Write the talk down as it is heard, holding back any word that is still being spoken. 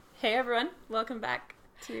Hey everyone, welcome back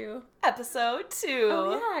to episode 2.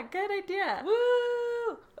 Oh yeah, good idea.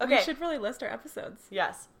 Woo! Okay. We should really list our episodes.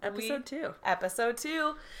 Yes. Episode 2. Episode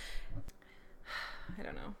 2. I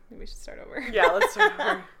don't know. Maybe we should start over. Yeah, let's start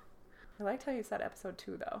over. I liked how you said episode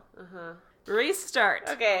 2 though. Uh-huh. Restart.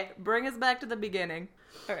 Okay. Bring us back to the beginning.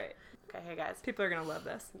 All right. Okay, hey guys. People are going to love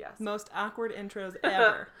this. Yes. Most awkward intros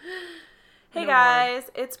ever. Hey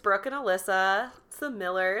guys, it's Brooke and Alyssa. It's the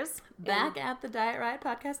Millers. Back at the Diet Riot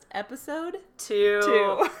Podcast, episode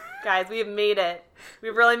 2. Guys, we have made it.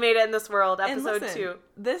 We've really made it in this world. And Episode listen, 2.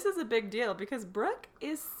 This is a big deal because Brooke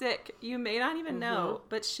is sick. You may not even know,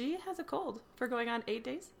 but she has a cold for going on 8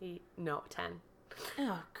 days. 10.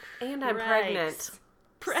 Oh, And I'm Christ. pregnant.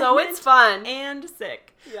 So it's fun. And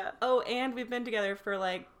sick. Yeah. Oh, and we've been together for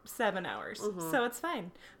like 7 hours. So it's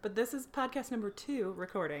fine. But this is podcast number 2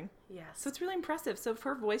 recording. Yes. So it's really impressive. So if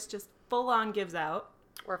her voice just full on gives out.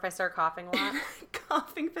 Or if I start coughing a lot.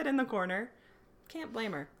 Coughing fit in the corner. Can't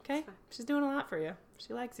blame her. Okay? She's doing a lot for you.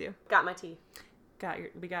 She likes you. Got my tea.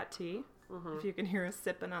 We got tea. If you can hear us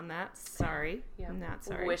sipping on that, sorry. Yeah. I'm not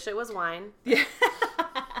sorry. Wish it was wine. Yeah.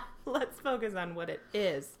 Let's focus on what it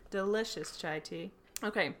is. Delicious chai tea.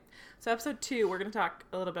 Okay, so episode 2, we're going to talk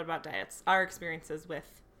a little bit about diets, our experiences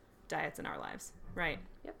with diets in our lives, right?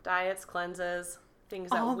 Yep, diets, cleanses, things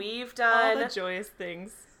that we've All done, the joyous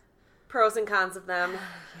things. pros and cons of them.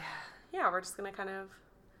 Yeah. We're just going to kind of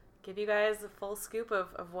give you guys a full scoop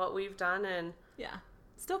of what we've done. And Yeah.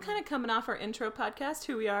 Still kind of coming off our intro podcast,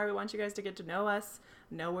 who we are. We want you guys to get to know us,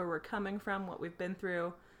 know where we're coming from, what we've been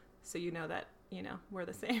through, so you know that, we're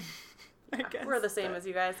the same, I guess. we're the same as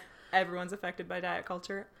you guys. Everyone's affected by diet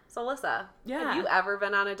culture. So, Alyssa, Yeah. have you ever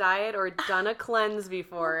been on a diet or done a cleanse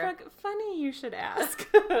before? Brooke, funny you should ask.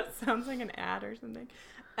 Sounds like an ad or something.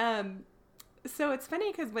 So it's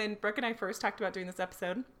funny because when Brooke and I first talked about doing this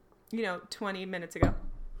episode, 20 minutes ago,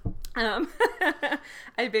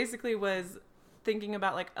 I basically was thinking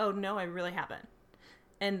about like, oh no, I really haven't.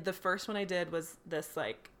 And the first one I did was this,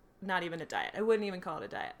 like, not even a diet. I wouldn't even call it a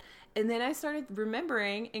diet. And then I started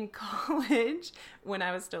remembering in college, when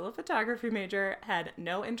I was still a photography major, had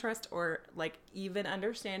no interest or like even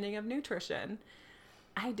understanding of nutrition.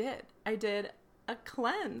 I did a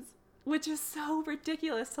cleanse, which is so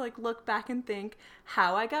ridiculous to like look back and think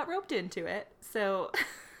how I got roped into it. So,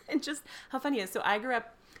 and just how funny it is. So I grew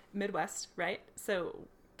up Midwest, right? So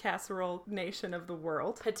casserole nation of the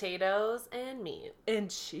world. Potatoes and meat. And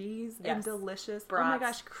cheese and delicious. Brats, oh my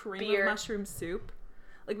gosh, cream beer. of mushroom soup.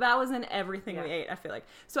 Like that was in everything we ate, I feel like.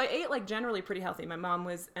 So I ate like generally pretty healthy. My mom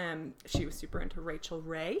was, she was super into Rachel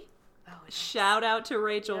Ray. Oh, Shout out to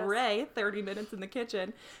Rachel Ray, 30 minutes in the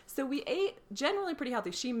kitchen. So we ate generally pretty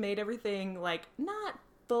healthy. She made everything like not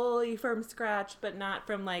fully from scratch, but not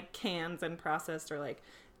from like cans and processed or like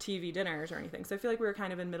TV dinners or anything. So I feel like we were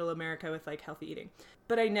kind of in middle America with like healthy eating.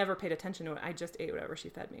 But I never paid attention to it. I just ate whatever she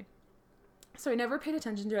fed me. So I never paid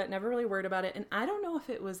attention to it, never really worried about it. And I don't know if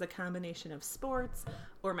it was a combination of sports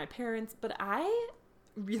or my parents, but I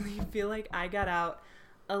really feel like I got out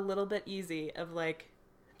a little bit easy of like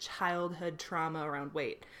childhood trauma around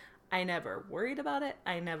weight. I never worried about it.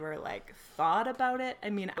 I never like thought about it. I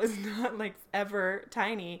mean, I was not like ever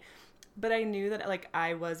tiny, but I knew that like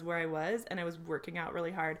I was where I was and I was working out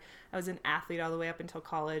really hard. I was an athlete all the way up until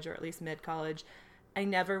college, or at least mid-college. I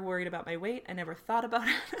never worried about my weight. I never thought about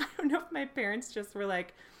it. I don't know if my parents just were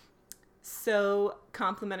like so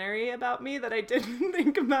complimentary about me that I didn't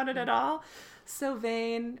think about it at all. So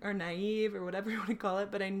vain or naive or whatever you want to call it,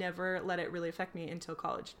 but I never let it really affect me until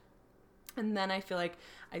college. And then I feel like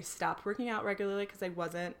I stopped working out regularly because I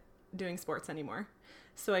wasn't doing sports anymore.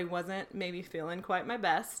 So I wasn't maybe feeling quite my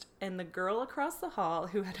best. And the girl across the hall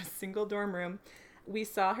who had a single dorm room, we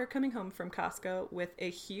saw her coming home from Costco with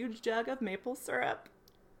a huge jug of maple syrup.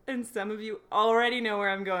 And some of you already know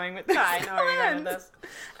where I'm going with this. I know where you're going with this.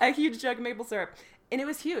 A huge jug of maple syrup. And it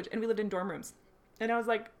was huge. And we lived in dorm rooms. And I was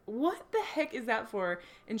like, what the heck is that for?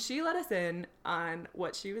 And she let us in on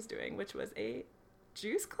what she was doing, which was a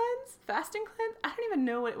juice cleanse? Fasting cleanse? I don't even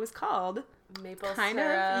know what it was called. Maple Kind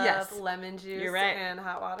syrup, of, yes. lemon juice, You're right. and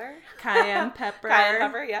hot water. Cayenne pepper. Cayenne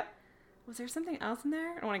pepper, yep. Was there something else in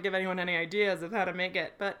there? I don't want to give anyone any ideas of how to make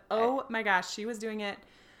it, but oh my gosh, she was doing it.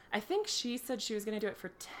 I think she said she was going to do it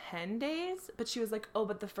for 10 days, but she was like, oh,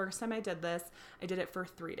 but the first time I did this, I did it for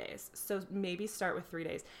 3 days. So maybe start with 3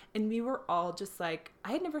 days. And we were all just like,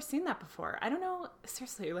 I had never seen that before. I don't know,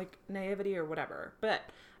 seriously, like naivety or whatever, but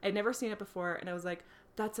I'd never seen it before. And I was like,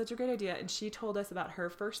 that's such a great idea. And she told us about her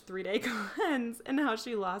first 3-day cleanse and how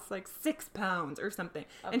she lost like 6 pounds or something.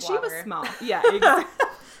 And water. She was small. Yeah, exactly.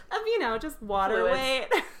 Of, just water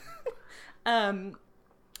Fluids. weight.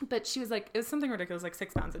 But she was like, it was something ridiculous, like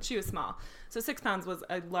 6 pounds, and she was small. So 6 pounds was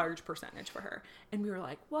a large percentage for her. And we were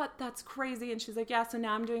like, what? That's crazy. And she's like, yeah, so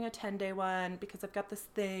now I'm doing a 10-day one because I've got this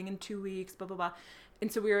thing in 2 weeks, blah, blah, blah.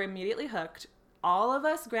 And so we were immediately hooked. All of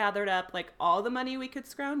us gathered up, like all the money we could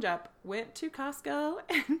scrounge up, went to Costco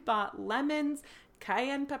and bought lemons,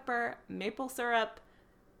 cayenne pepper, maple syrup.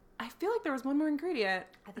 I feel like there was one more ingredient.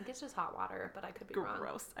 I think it's just hot water, but I could be wrong.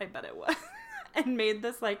 Gross. I bet it was. And made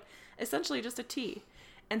this like essentially just a tea.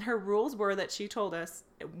 And her rules were that she told us,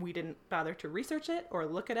 we didn't bother to research it or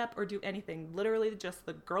look it up or do anything. Literally just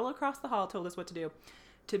the girl across the hall told us what to do.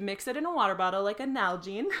 To mix it in a water bottle like a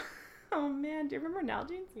Nalgene. Oh man, do you remember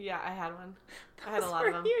Nalgenes? Yeah, I had one. I had a lot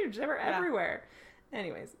of them. Huge. They were everywhere.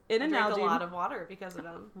 Anyways, in a Nalgene. I drank a lot of water because of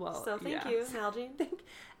them. Well, so thank you, Nalgene.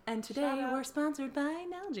 And today we're sponsored by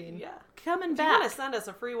Nalgene. Yeah. Coming back. If you want to send us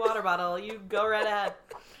a free water bottle, you go right ahead.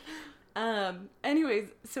 Anyways,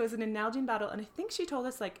 so it's in a Nalgene bottle, and I think she told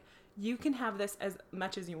us, like, you can have this as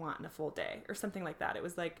much as you want in a full day, or something like that. It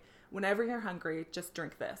was like, whenever you're hungry, just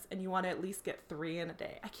drink this, and you want to at least get 3 in a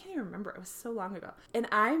day. I can't even remember. It was so long ago. And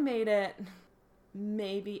I made it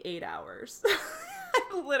maybe 8 hours.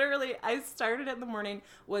 I started it in the morning,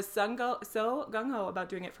 was so gung-ho about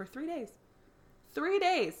doing it for 3 days. 3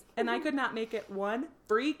 days! And I could not make it one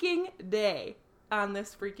freaking day on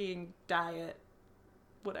this freaking diet,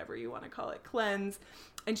 whatever you want to call it, cleanse.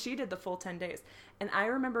 And she did the full 10 days. And I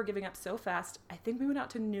remember giving up so fast. I think we went out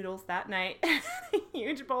to Noodles that night, a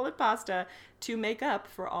huge bowl of pasta to make up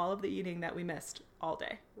for all of the eating that we missed all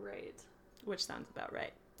day. Right. Which sounds about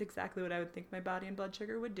right. Exactly what I would think my body and blood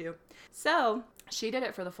sugar would do. So she did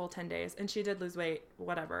it for the full 10 days, and she did lose weight,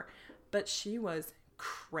 whatever. But she was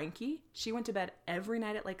cranky. She went to bed every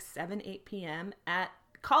night at like 7, 8 p.m.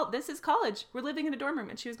 This is college. We're living in a dorm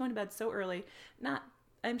room, and she was going to bed so early.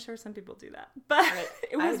 I'm sure some people do that, but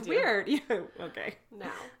it was weird. Okay. No.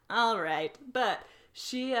 All right. But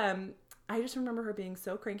she, I just remember her being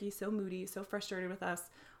so cranky, so moody, so frustrated with us,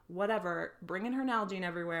 whatever, bringing her Nalgene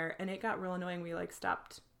everywhere. And it got real annoying. We like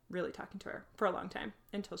stopped really talking to her for a long time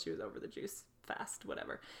until she was over the juice fast,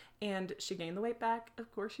 whatever. And she gained the weight back.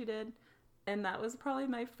 Of course she did. And that was probably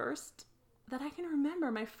my first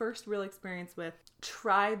real experience with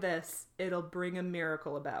try this. It'll bring a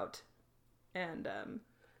miracle about. And,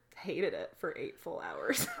 hated it for 8 full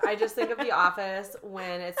hours. I just think of The Office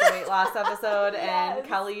when it's a weight loss episode and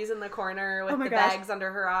Kelly's in the corner with the bags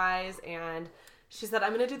under her eyes, and she said,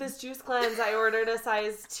 I'm going to do this juice cleanse. I ordered a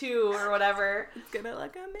size 2 or whatever. It's going to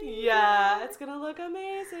look amazing. Yeah, it's going to look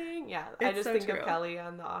amazing. Yeah, it's I just so think true. of Kelly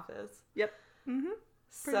on The Office. Yep. Mm-hmm.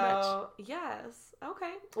 So, yes.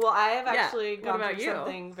 Okay. Well, I have actually gone through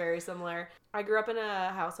something very similar. I grew up in a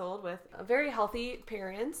household with very healthy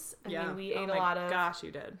parents. I mean, we ate a lot of... Gosh,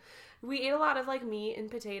 you did. We ate a lot of, like, meat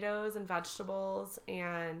and potatoes and vegetables,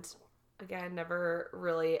 and, again, I never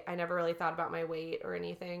really thought about my weight or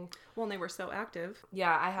anything. Well, and they were so active.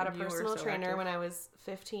 Yeah, I had a personal trainer when I was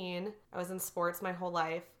 15. I was in sports my whole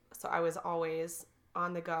life, so I was always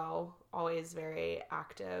on the go, always very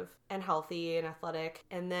active and healthy and athletic.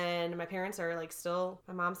 And then my parents are like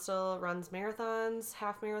my mom still runs marathons,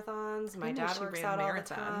 half marathons. My dad works out all the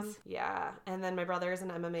time. Yeah. And then my brother is an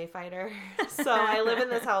MMA fighter. So I live in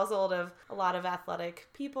this household of a lot of athletic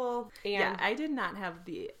people. And yeah, I did not have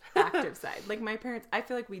the active side. Like my parents, I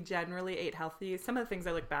feel like we generally ate healthy. Some of the things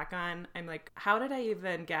I look back on, I'm like, how did I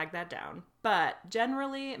even gag that down? But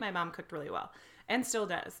generally, my mom cooked really well. And still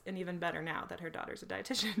does, and even better now that her daughter's a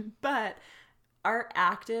dietitian. But our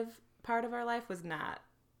active part of our life was not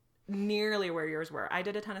nearly where yours were. I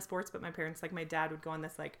did a ton of sports, but my parents, like my dad would go on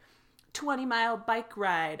this like 20-mile bike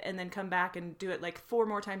ride and then come back and do it like 4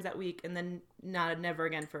 more times that week and then never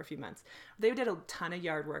again for a few months. They did a ton of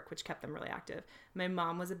yard work, which kept them really active. My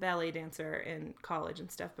mom was a ballet dancer in college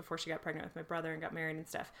and stuff before she got pregnant with my brother and got married and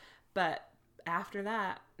stuff. But after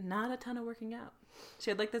that, not a ton of working out.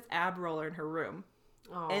 She had like this ab roller in her room.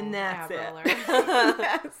 Oh, and that's it.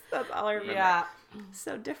 That's all I remember. Yeah.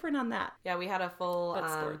 So different on that. Yeah, we had a full...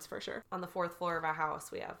 But sports for sure. On the 4th floor of our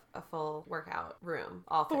house, we have a full workout room.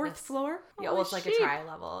 All 4th fitness. Floor? Yeah, well, it's like a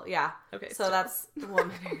tri-level. Yeah. Okay. So that's what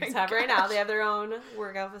my parents have right now. They have their own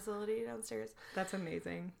workout facility downstairs. That's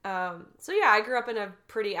amazing. So yeah, I grew up in a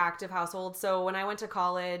pretty active household. So when I went to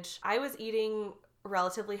college, I was eating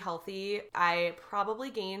relatively healthy. I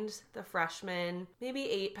probably gained the freshman maybe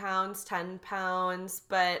 8 pounds, 10 pounds,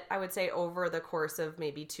 but I would say over the course of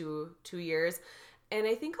maybe two years. And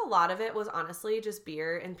I think a lot of it was honestly just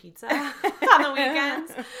beer and pizza on the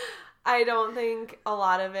weekends. I don't think a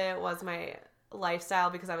lot of it was my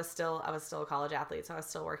lifestyle because I was still a college athlete, so I was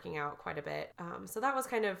still working out quite a bit. So that was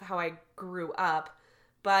kind of how I grew up.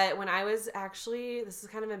 But when I was actually, this is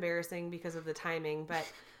kind of embarrassing because of the timing, but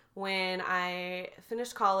when I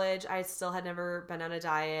finished college, I still had never been on a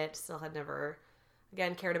diet, still had never,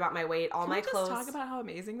 again, cared about my weight. All Can my we just clothes. talk about how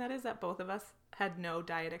amazing that is that both of us had no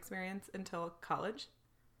diet experience until college?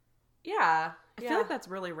 Yeah. I feel like that's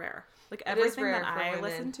really rare. Like, It is everything rare that for I women.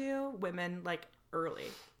 listen to, women, like, early.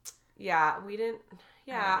 Yeah, we didn't.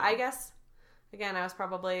 Yeah, I don't know. I guess, again, I was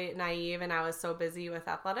probably naive and I was so busy with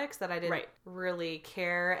athletics that I didn't Right. really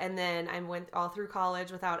care. And then I went all through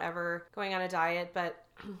college without ever going on a diet. But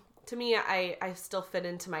to me, I still fit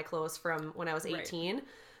into my clothes from when I was 18. Right.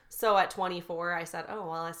 So at 24, I said, oh,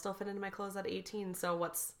 well, I still fit into my clothes at 18. So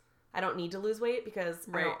I don't need to lose weight because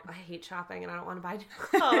Right. I hate shopping and I don't want to buy new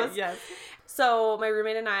clothes. Yes. So my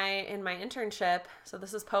roommate and I, in my internship, so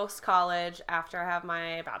this is post-college after I have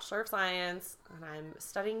my Bachelor of Science and I'm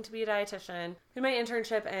studying to be a dietitian. In my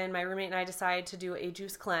internship, and my roommate and I decide to do a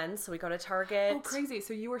juice cleanse. So we go to Target. Oh, crazy.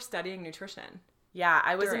 So you were studying nutrition. Yeah,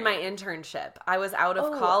 I was in my During. internship. I was out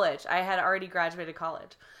of Oh. college. I had already graduated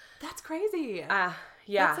college. That's crazy. Yeah.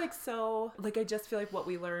 That's like so, like, I just feel like what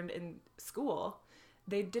we learned in school,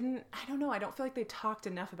 they didn't, I don't know, I don't feel like they talked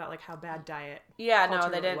enough about, like, how bad diet Yeah, no, culture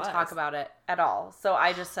they didn't was. talk about it at all. So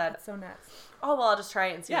I just said, That's so nuts. oh, well, I'll just try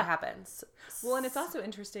it and see Yeah. what happens. Well, and it's also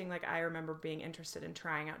interesting, like, I remember being interested in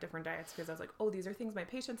trying out different diets because I was like, oh, these are things my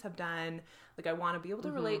patients have done. Like, I want to be able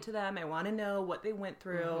to relate to them. I want to know what they went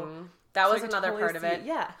through. That So I was could another totally part of see- it.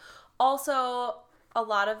 Yeah. Also, a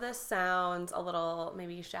lot of this sounds a little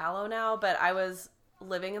maybe shallow now, but I was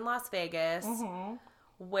living in Las Vegas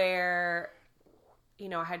where, you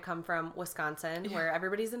know, I had come from Wisconsin where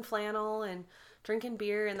everybody's in flannel and drinking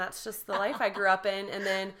beer, and that's just the life I grew up in. And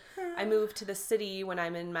then I moved to the city when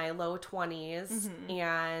I'm in my low 20s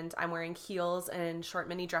and I'm wearing heels and short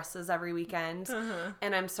mini dresses every weekend,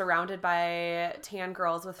 and I'm surrounded by tan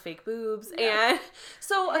girls with fake boobs. And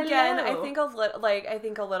so again, I Hello. think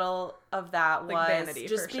a little of that Like was vanity,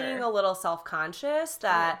 just for being sure. a little self-conscious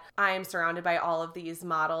that I'm surrounded by all of these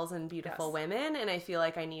models and beautiful Yes. women, and I feel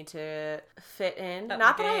like I need to fit in. Up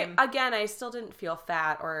Not the that game. I still didn't feel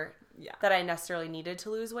fat or Yeah. that I necessarily needed to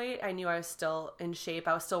lose weight. I knew I was still in shape.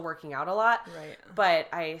 I was still working out a lot. Right. But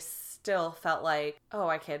I still felt like, oh,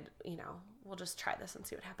 I could, we'll just try this and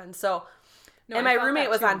see what happens. So, No, and I my felt roommate that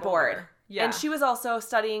was too on board. more. Yeah. And she was also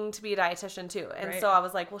studying to be a dietitian too. And Right. so I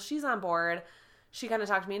was like, well, she's on board. She kind of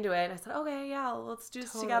talked me into it. And I said, okay, yeah, let's do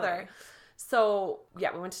this together. So,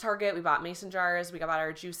 yeah, we went to Target. We bought mason jars. We got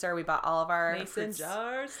our juicer. We bought all of our Mason fruits,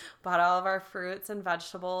 jars. bought all of our fruits and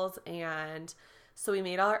vegetables. And so we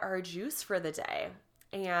made our juice for the day.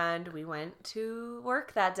 And we went to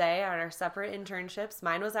work that day on our separate internships.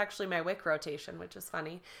 Mine was actually my WIC rotation, which is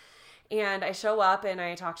funny. And I show up and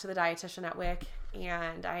I talk to the dietitian at WIC.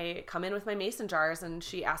 And I come in with my mason jars. And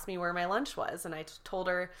she asked me where my lunch was. And I told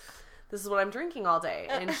her, this is what I'm drinking all day.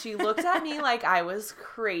 And she looked at me like I was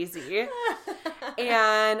crazy.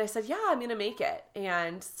 And I said, yeah, I'm going to make it.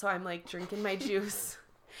 And so I'm like drinking my juice.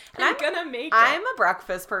 And I'm gonna make it. I'm a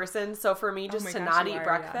breakfast person. So for me, just my to gosh, not you eat are,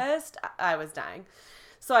 breakfast, I was dying.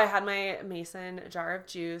 So I had my mason jar of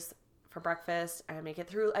juice for breakfast. And I make it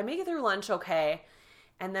through lunch okay.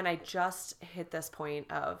 And then I just hit this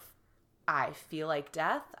point of, I feel like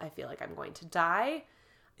death. I feel like I'm going to die.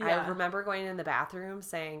 Yeah. I remember going in the bathroom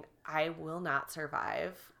saying, I will not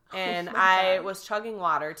survive. Oh And my I God. was chugging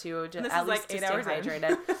water too, just This at is least like to 8 stay hours in.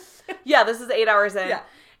 hydrated. Yeah, this is 8 hours in. Yeah.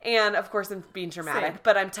 And of course I'm being dramatic, Same.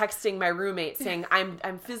 but I'm texting my roommate saying I'm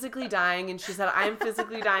physically dying, and she said I'm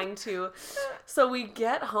physically dying too. So we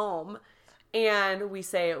get home and we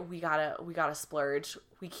say we gotta splurge.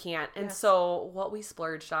 We can't. And Yes. so what we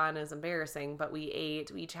splurged on is embarrassing, but we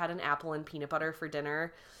each had an apple and peanut butter for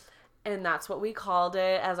dinner. And that's what we called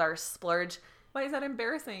it as our splurge. Why is that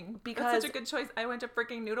embarrassing? Because- That's such a good choice. I went to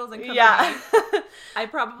freaking Noodles and Company. Yeah. I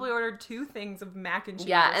probably ordered 2 things of mac and cheese.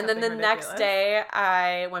 Yeah, or and then the something next ridiculous. day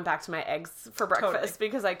I went back to my eggs for breakfast Totally.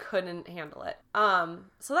 because I couldn't handle it.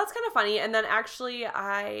 So that's kind of funny. And then actually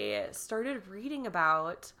I started reading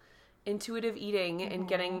about intuitive eating and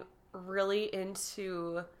getting really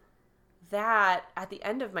into that at the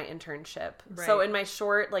end of my internship. So Right. in my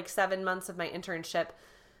short 7 months of my internship,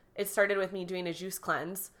 it started with me doing a juice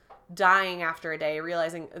cleanse, dying after a day,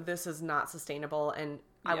 realizing this is not sustainable and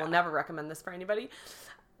I will Yeah. never recommend this for anybody,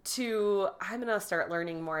 to I'm going to start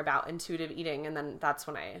learning more about intuitive eating. And then that's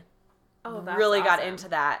when I That's really got awesome. into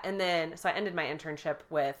that. And then, so I ended my internship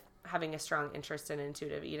with having a strong interest in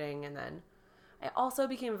intuitive eating. And then I also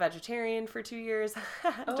became a vegetarian for 2 years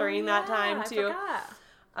during that time I too.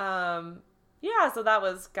 forgot. Yeah, so that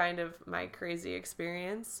was kind of my crazy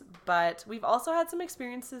experience. But we've also had some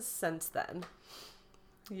experiences since then.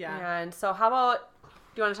 Yeah. And so how about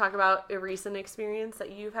Do you want to talk about a recent experience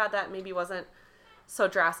that you've had that maybe wasn't so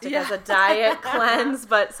drastic as a diet cleanse,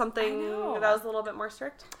 but something that was a little bit more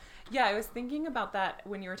strict? Yeah, I was thinking about that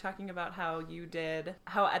when you were talking about how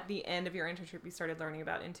at the end of your internship you started learning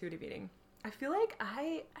about intuitive eating. I feel like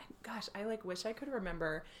I wish I could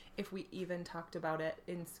remember if we even talked about it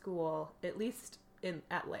in school, at least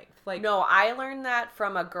at length. Like, no, I learned that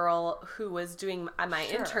from a girl who was doing my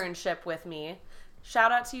internship with me.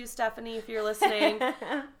 Shout out to you, Stephanie, if you're listening.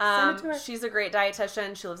 She's a great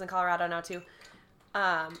dietitian. She lives in Colorado now too.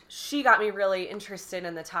 She got me really interested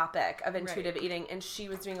in the topic of intuitive eating, and she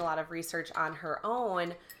was doing a lot of research on her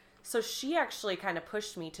own. So she actually kind of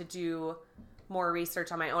pushed me to do more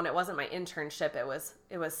research on my own. It wasn't my internship. It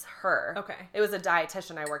was her. Okay. It was a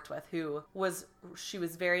dietitian I worked with she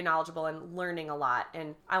was very knowledgeable and learning a lot,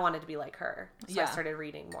 and I wanted to be like her. So I started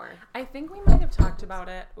reading more. I think we might have talked about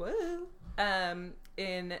it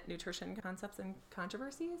in Nutrition Concepts and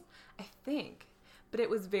Controversies, I think. But it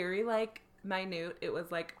was very like minute. It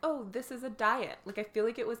was like, oh, this is a diet. Like, I feel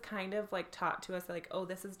like it was kind of like taught to us like, oh,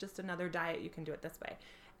 this is just another diet. You can do it this way.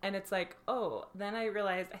 And it's like, oh, then I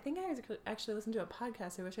realized, I think I actually listened to a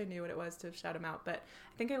podcast. I wish I knew what it was to shout them out. But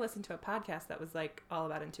I think I listened to a podcast that was like all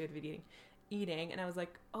about intuitive eating. And I was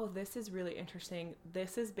like, oh, this is really interesting.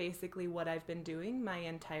 This is basically what I've been doing my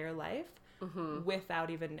entire life without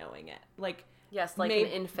even knowing it. Like, yes, like an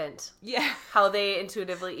infant. Yeah. How they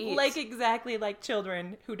intuitively eat. Like, exactly like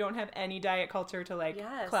children who don't have any diet culture to, like,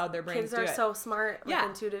 cloud their brains. Kids are so smart with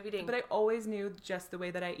intuitive eating. But I always knew just the way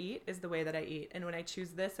that I eat is the way that I eat. And when I choose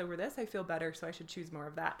this over this, I feel better, so I should choose more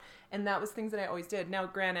of that. And that was things that I always did. Now,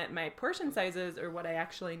 granted, my portion sizes or what I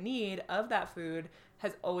actually need of that food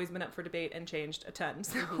has always been up for debate and changed a ton.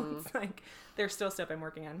 So it's like, there's still stuff I'm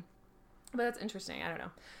working on. But that's interesting. I don't know.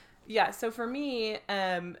 Yeah, so for me,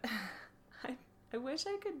 I wish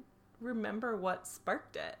I could remember what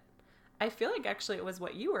sparked it. I feel like actually it was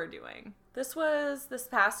what you were doing. This was this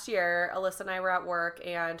past year. Alyssa and I were at work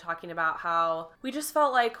and talking about how we just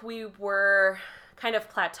felt like we were kind of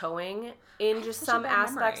plateauing in just some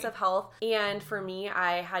aspects of health. And for me,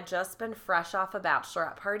 I had just been fresh off a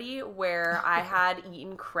bachelorette party where I had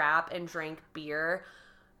eaten crap and drank beer.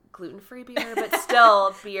 Gluten-free beer, but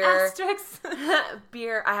still beer. Asterisks.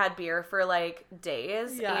 Beer. I had beer for like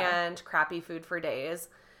days and crappy food for days.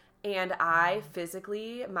 And I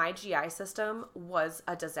physically, my GI system was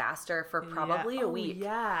a disaster for probably a week.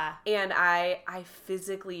 Yeah. And I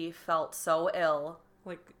physically felt so ill.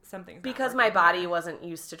 Like something's because my body wasn't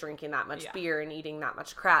used to drinking that much beer and eating that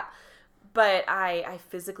much crap. But I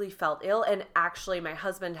physically felt ill. And actually, my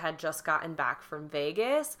husband had just gotten back from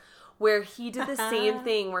Vegas, where he did the same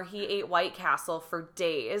thing, where he ate White Castle for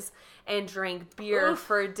days and drank beer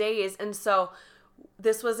for days. And so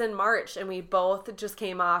this was in March, and we both just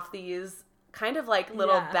came off these kind of like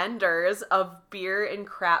little benders of beer and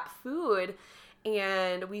crap food.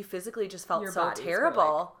 And we physically just felt so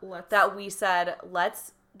terrible that we said,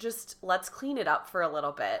 let's clean it up for a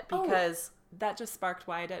little bit, because that just sparked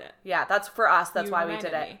why I did it. Yeah, that's for us. That's why we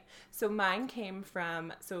did it. So mine came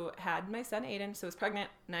from, had my son Aiden, so I was pregnant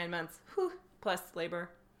 9 months, plus labor,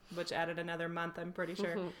 which added another month, I'm pretty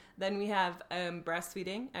sure. Then we have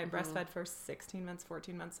breastfeeding. I breastfed for 16 months,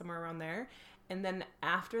 14 months, somewhere around there. And then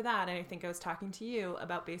after that, and I think I was talking to you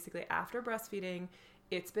about basically after breastfeeding,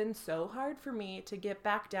 it's been so hard for me to get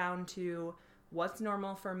back down to what's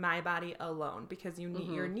normal for my body alone, because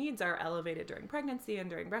your needs are elevated during pregnancy and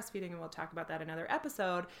during breastfeeding, and we'll talk about that in another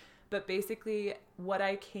episode. But basically, what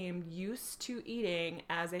I came used to eating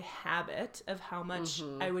as a habit of how much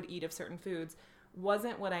I would eat of certain foods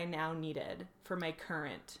wasn't what I now needed for my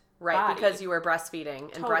current body. Because you were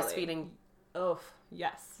breastfeeding, and breastfeeding. Oh,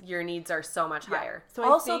 yes. Your needs are so much higher. So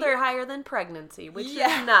also, they're higher than pregnancy, which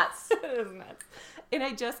is nuts. It is nuts. And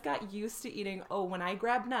I just got used to eating, when I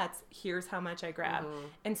grab nuts, here's how much I grab.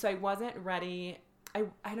 And so I wasn't ready.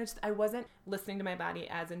 I wasn't listening to my body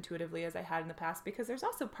as intuitively as I had in the past, because there's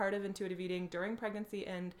also part of intuitive eating during pregnancy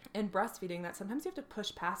and breastfeeding that sometimes you have to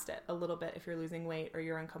push past it a little bit if you're losing weight or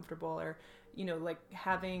you're uncomfortable or, like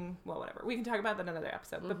having, whatever. We can talk about that in another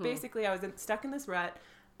episode. But basically I was stuck in this rut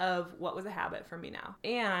of what was a habit for me now.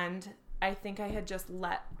 And I think I had just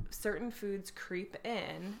let certain foods creep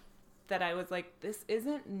in that I was like, this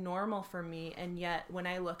isn't normal for me. And yet when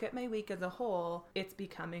I look at my week as a whole, it's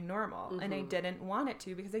becoming normal. And I didn't want it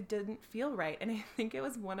to, because I didn't feel right. And I think it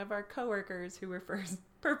was one of our coworkers who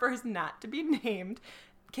prefers not to be named,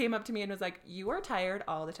 came up to me and was like, you are tired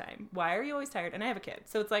all the time. Why are you always tired? And I have a kid.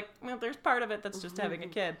 So it's like, well, there's part of it that's just having a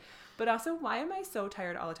kid. But also, why am I so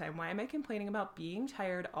tired all the time? Why am I complaining about being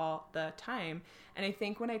tired all the time? And I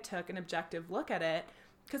think when I took an objective look at it,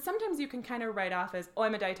 because sometimes you can kind of write off as, oh,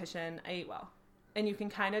 I'm a dietitian, I eat well. And you can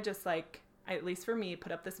kind of just like, at least for me,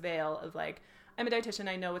 put up this veil of like, I'm a dietitian,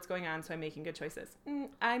 I know what's going on, so I'm making good choices.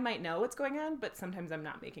 I might know what's going on, but sometimes I'm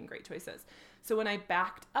not making great choices. So when I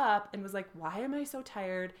backed up and was like, why am I so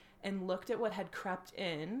tired? And looked at what had crept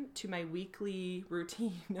in to my weekly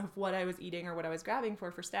routine of what I was eating or what I was grabbing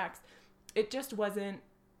for snacks, it just wasn't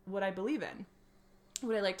what I believe in.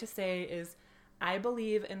 What I like to say is, I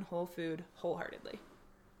believe in whole food wholeheartedly.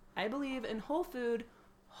 I believe in whole food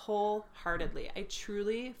wholeheartedly. I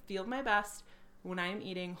truly feel my best when I'm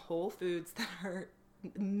eating whole foods that are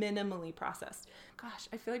minimally processed. Gosh,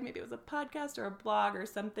 I feel like maybe it was a podcast or a blog or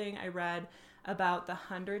something I read about the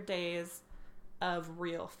 100 days of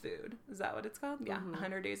real food. Is that what it's called? Yeah,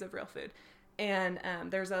 100 days of real food. And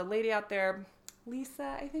there's a lady out there,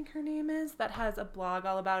 Lisa, I think her name is, that has a blog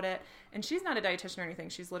all about it. And she's not a dietitian or anything.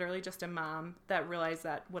 She's literally just a mom that realized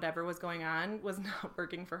that whatever was going on was not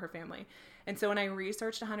working for her family. And so when I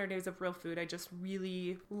researched 100 Days of Real Food, I just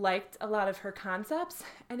really liked a lot of her concepts.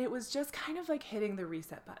 And it was just kind of like hitting the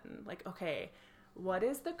reset button. Like, okay, what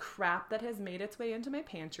is the crap that has made its way into my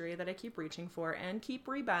pantry that I keep reaching for and keep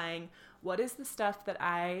rebuying? What is the stuff that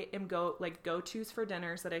I am go-tos for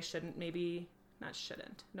dinners that I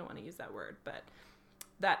don't want to use that word, but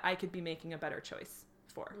that I could be making a better choice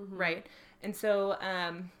for, right? And so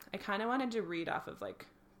I kind of wanted to read off of like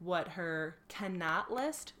what her cannot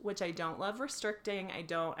list, which I don't love restricting. I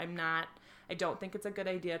don't think it's a good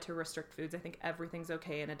idea to restrict foods. I think everything's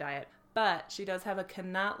okay in a diet. But she does have a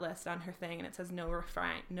cannot list on her thing, and it says no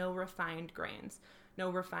refined grains, no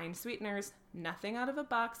refined sweeteners, nothing out of a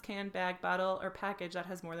box, can, bag, bottle, or package that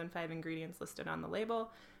has more than 5 ingredients listed on the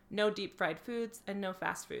label, no deep fried foods, and no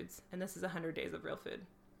fast foods. And this is 100 Days of Real Food.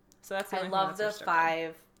 So that's the only I love thing that's the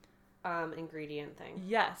 5 ingredient thing.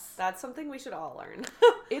 Yes. That's something we should all learn.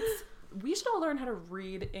 We should all learn how to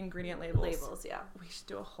read ingredient labels. Labels, yeah. We should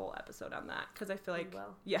do a whole episode on that because I feel like, we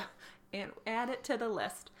will. Yeah, and add it to the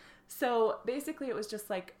list. So basically it was just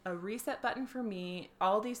like a reset button for me.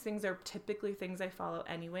 All these things are typically things I follow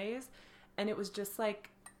anyways. And it was just like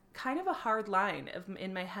kind of a hard line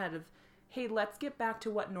in my head of, hey, let's get back to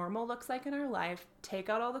what normal looks like in our life, take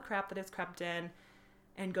out all the crap that has crept in,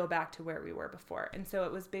 and go back to where we were before. And so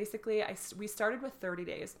it was basically, we started with 30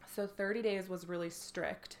 days. So 30 days was really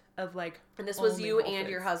strict of like, and this was you and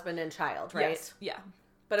your husband and child, right? Yes. Yeah.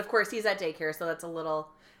 But of course he's at daycare, so that's a little,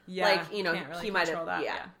 like, you know, really he might have, that.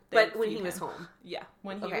 yeah. But when he was home. Yeah.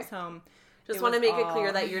 When he was home. Just want to make it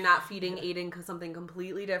clear that you're not feeding Aiden something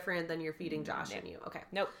completely different than you're feeding Josh and you. Okay.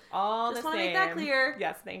 Nope. All just the same. Just want to make that clear.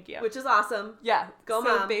 Yes, thank you. Which is awesome. Yeah. Go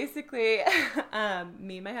Mom. So basically,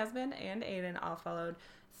 me, my husband, and Aiden all followed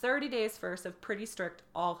 30 days first of pretty strict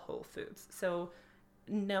all whole foods. So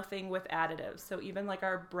nothing with additives. So even like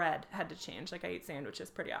our bread had to change. Like I eat sandwiches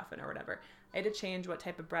pretty often or whatever. I had to change what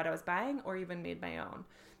type of bread I was buying or even made my own.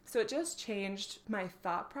 So it just changed my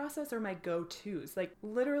thought process or my go-tos. Like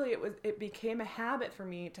literally it became a habit for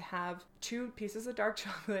me to have 2 pieces of dark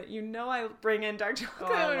chocolate. You know I bring in dark chocolate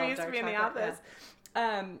when we used to be in the office.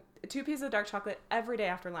 Yeah. 2 pieces of dark chocolate every day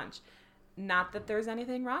after lunch. Not that there's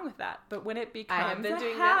anything wrong with that, but when it becomes I have been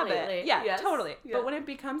doing habit, that lately. Yeah, yes. Totally. Yeah. But when it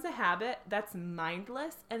becomes a habit that's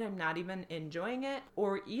mindless and I'm not even enjoying it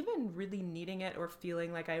or even really needing it or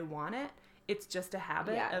feeling like I want it, it's just a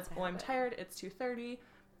habit of, I'm tired, it's 2:30.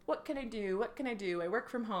 What can I do? What can I do? I work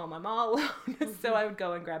from home. I'm all alone. So I would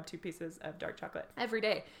go and grab 2 pieces of dark chocolate every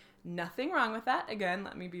day. Nothing wrong with that. Again,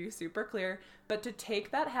 let me be super clear. But to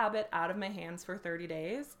take that habit out of my hands for 30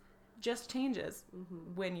 days just changes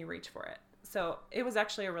when you reach for it. So it was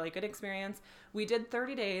actually a really good experience. We did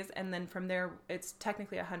 30 days, and then from there, it's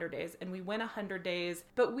technically 100 days. And we went 100 days,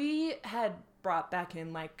 but we had brought back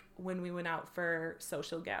in, like, when we went out for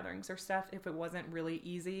social gatherings or stuff, if it wasn't really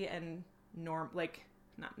easy and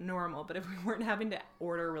not normal, but if we weren't having to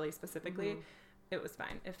order really specifically, it was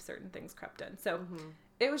fine if certain things crept in. So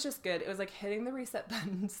it was just good. It was like hitting the reset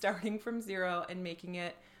button, starting from 0 and making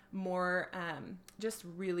it more, just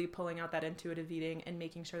really pulling out that intuitive eating and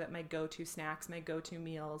making sure that my go-to snacks, my go-to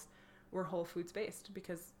meals were whole foods based,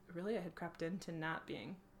 because really I had crept into not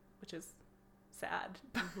being, which is sad.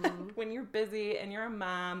 When you're busy and you're a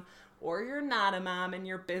mom, or you're not a mom and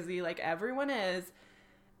you're busy like everyone is,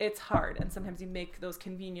 it's hard. And sometimes you make those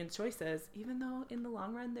convenient choices, even though in the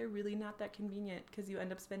long run, they're really not that convenient, because you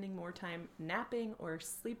end up spending more time napping or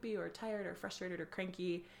sleepy or tired or frustrated or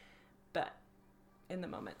cranky, but in the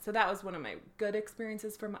moment. So that was one of my good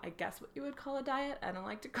experiences from, I guess, what you would call a diet. I don't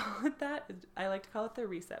like to call it that. I like to call it the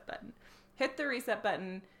reset button. Hit the reset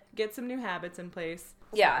button, get some new habits in place.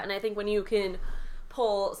 Yeah. And I think when you can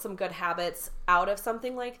pull some good habits out of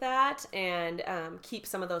something like that and keep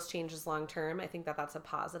some of those changes long term, I think that that's a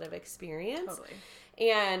positive experience. Totally.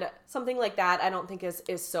 And something like that I don't think is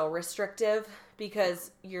so restrictive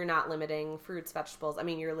because you're not limiting fruits, vegetables. I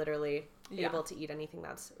mean, you're literally able to eat anything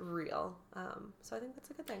that's real. So I think that's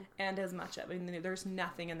a good thing. And as much. I mean, there's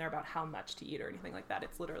nothing in there about how much to eat or anything like that.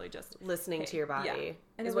 It's literally just listening to your body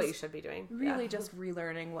and is what you should be doing. Really just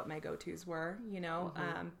relearning what my go-tos were,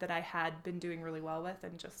 that I had been doing really well with,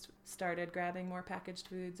 and just started grabbing more packaged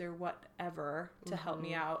foods or whatever to help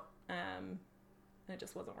me out. And it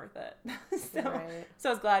just wasn't worth it. So I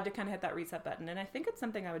was glad to kind of hit that reset button. And I think it's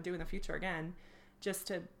something I would do in the future again, just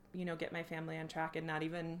to, get my family on track and not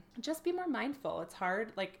even just be more mindful. It's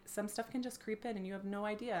hard. Like, some stuff can just creep in and you have no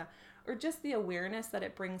idea. Or just the awareness that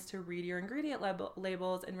it brings to read your ingredient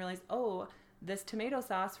labels and realize, oh, this tomato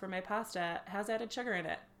sauce for my pasta has added sugar in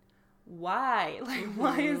it. Why? Like,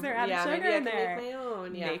 why is there added sugar in there? Make my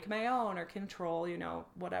own. Make my own, or control,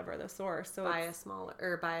 whatever the source. So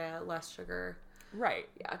buy a less sugar. Right.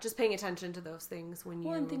 Yeah, just paying attention to those things when you...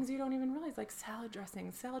 Well, and things you don't even realize, like salad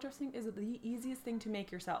dressing. Salad dressing is the easiest thing to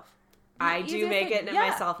make yourself. I do make it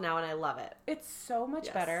myself now, and I love it. It's so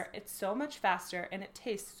much better. It's so much faster, and it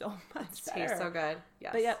tastes so much better. It tastes so good.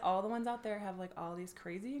 Yes. But yet all the ones out there have, like, all these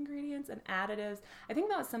crazy ingredients and additives. I think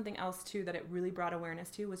that was something else, too, that it really brought awareness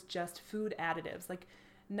to, was just food additives. Like,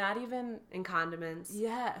 not even... And condiments.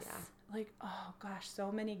 Yes. Yeah. Like, oh, gosh,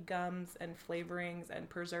 so many gums and flavorings and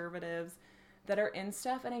preservatives that are in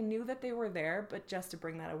stuff, and I knew that they were there, but just to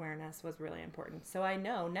bring that awareness was really important. So I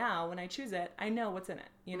know now when I choose it, I know what's in it,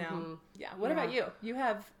 Mm-hmm. Yeah. What about you?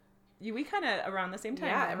 We kind of around the same time.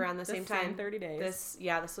 Yeah, around the same time. 30 days.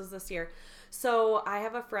 This was this year. So I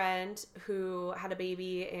have a friend who had a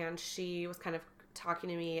baby, and she was kind of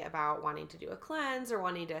talking to me about wanting to do a cleanse or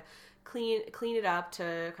wanting to clean it up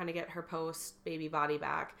to kind of get her post-baby body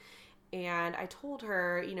back. And I told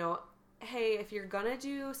her, hey, if you're gonna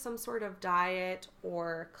do some sort of diet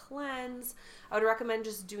or cleanse, I would recommend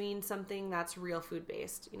just doing something that's real food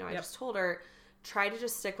based. I just told her, try to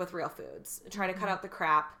just stick with real foods. Try to cut out the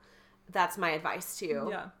crap. That's my advice to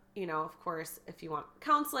you. Yeah. Of course, if you want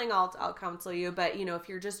counseling, I'll counsel you. But, if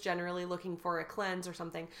you're just generally looking for a cleanse or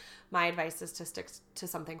something, my advice is to stick to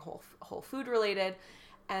something whole food related.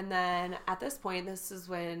 And then at this point, this is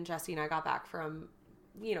when Jesse and I got back from,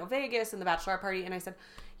 Vegas and the bachelor party. And I said,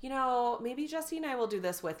 maybe Jesse and I will do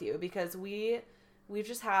this with you, because we've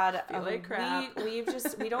just had crap.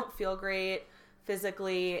 We don't feel great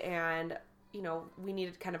physically, and we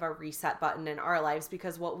needed kind of a reset button in our lives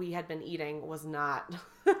because what we had been eating was not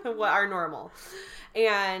what our normal.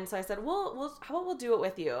 And so I said, well, how about we'll do it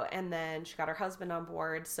with you? And then she got her husband on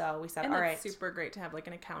board. So we said, all right. It's super great to have like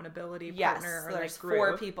an accountability partner. Yes, there's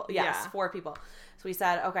 4 people. Yes, 4 people. So we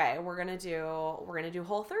said, okay, we're gonna do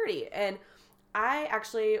Whole30. And I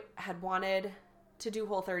actually had wanted to do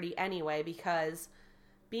Whole30 anyway, because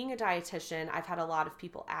being a dietitian, I've had a lot of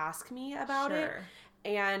people ask me about it.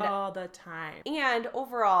 And all the time. And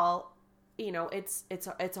overall, it's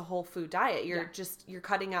a whole food diet. You're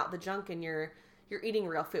cutting out the junk and you're eating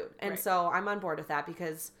real food. And so I'm on board with that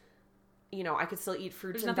because, I could still eat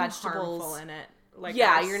fruits and vegetables. Harmful in it. Like,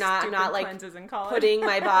 I'm not like putting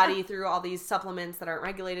my body through all these supplements that aren't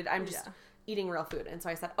regulated. I'm just eating real food. And so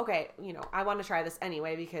I said, okay, I want to try this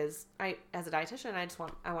anyway, because as a dietitian,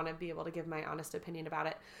 I want to be able to give my honest opinion about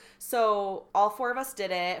it. So all 4 of us did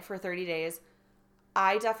it for 30 days.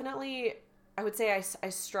 I would say I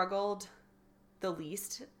struggled the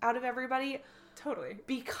least out of everybody. Totally.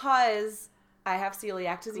 Because I have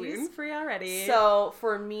celiac disease. Gluten-free already. So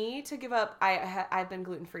for me to give up, I've been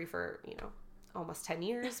gluten-free for, almost 10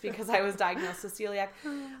 years because I was diagnosed with celiac.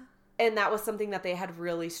 And that was something that they had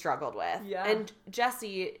really struggled with. Yeah. And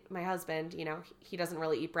Jesse, my husband, he doesn't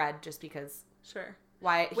really eat bread just because. Sure.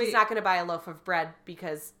 He's not going to buy a loaf of bread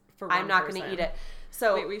because I'm not going to eat it.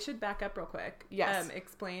 So wait, we should back up real quick. Yes.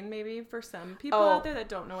 Explain maybe for some people out there that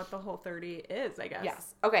don't know what the Whole30 is, I guess.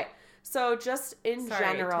 Yes. Okay. So just in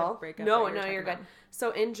general, no, you're good.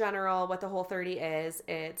 So in general, what the Whole30 is,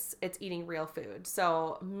 it's eating real food.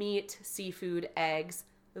 So meat, seafood, eggs,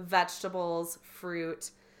 vegetables,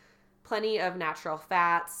 fruit, plenty of natural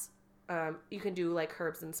fats. You can do like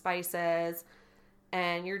herbs and spices,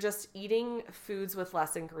 and you're just eating foods with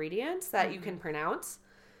less ingredients that you can pronounce.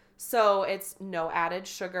 So it's no added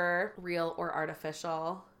sugar, real or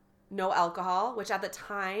artificial, no alcohol, which at the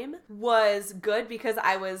time was good because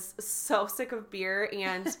I was so sick of beer,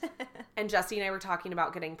 and Jesse and I were talking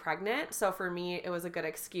about getting pregnant. So for me, it was a good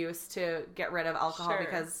excuse to get rid of alcohol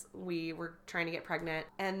because we were trying to get pregnant.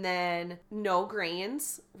 And then no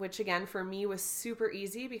grains, which again for me was super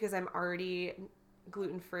easy because I'm already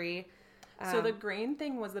gluten-free. So the grain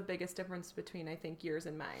thing was the biggest difference between, I think, yours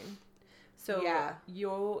and mine. So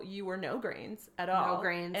you were no grains at all. No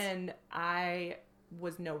grains. And I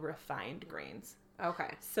was no refined grains. Okay.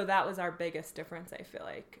 So that was our biggest difference, I feel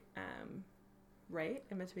like. Right?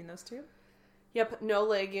 In between those two? Yep. No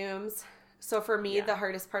legumes. So for me, the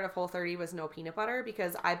hardest part of Whole30 was no peanut butter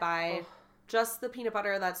because I buy just the peanut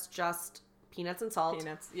butter that's just peanuts and salt.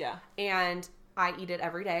 Peanuts, yeah. And I eat it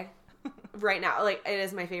every day. Right now. Like, it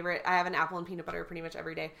is my favorite. I have an apple and peanut butter pretty much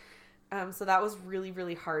every day. So that was really,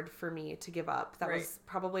 really hard for me to give up. That was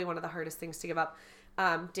probably one of the hardest things to give up.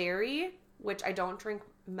 Dairy, which I don't drink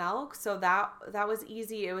milk, so that was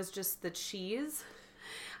easy. It was just the cheese.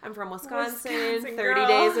 I'm from Wisconsin 30 girl.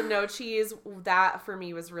 days of no cheese. That for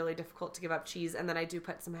me was really difficult to give up cheese. And then I do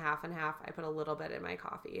put some half and half. I put a little bit in my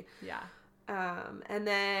coffee. Yeah. And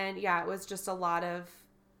then it was just a lot of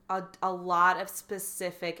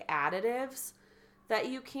specific additives that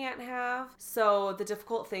you can't have. So the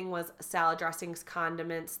difficult thing was salad dressings,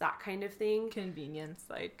 condiments, that kind of thing. Convenience,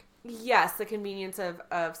 like. Yes, the convenience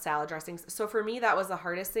of salad dressings. So for me, that was the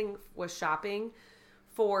hardest thing, was shopping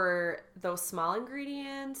for those small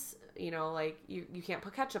ingredients. You know, like you can't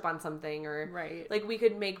put ketchup on something, or like we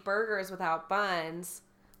could make burgers without buns,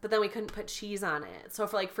 but then we couldn't put cheese on it. So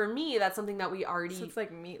for me, that's something that we already. So it's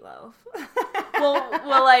like meatloaf.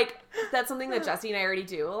 well, like that's something that Jesse and I already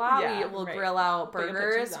do a lot. Yeah, we'll grill out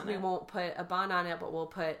burgers. We won't put a bun on it, but we'll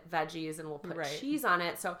put veggies and we'll put cheese on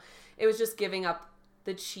it. So it was just giving up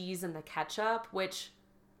the cheese and the ketchup, which,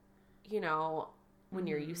 you know, when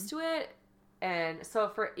you're used to it. And so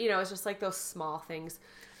for, you know, it's just like those small things.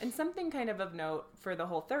 And something kind of note for the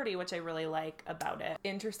Whole30, which I really like about it.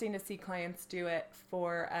 Interesting to see clients do it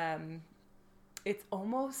for, it's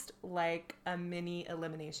almost like a mini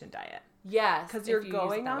elimination diet. Yes. Because you're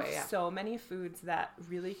going off so many foods that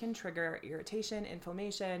really can trigger irritation,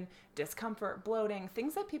 inflammation, discomfort, bloating,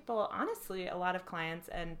 things that people, honestly, a lot of clients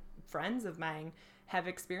and friends of mine have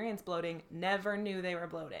experienced bloating, never knew they were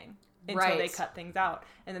bloating until they cut things out.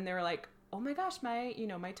 And then they were like, oh my gosh, my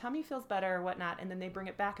tummy feels better or whatnot. And then they bring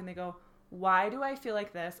it back and they go, why do I feel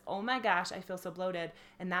like this? Oh my gosh, I feel so bloated.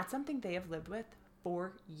 And that's something they have lived with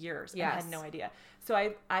for years and had no idea. So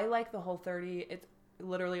I like the Whole30. It's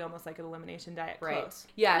literally almost like an elimination diet. Close.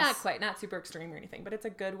 Yes. Not quite, not super extreme or anything, but it's a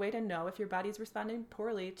good way to know if your body's responding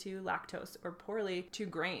poorly to lactose or poorly to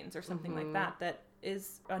grains or something like that. That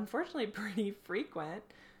is unfortunately pretty frequent.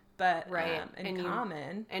 But and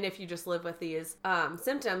common. And if you just live with these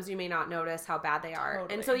symptoms, you may not notice how bad they are.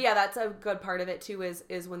 Totally. And so that's a good part of it too. Is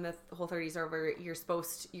when the Whole30's over, you're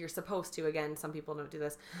supposed to again. Some people don't do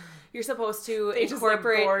this. You're supposed to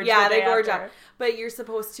incorporate. They gorge up. But you're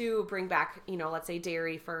supposed to bring back, let's say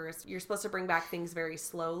dairy first. You're supposed to bring back things very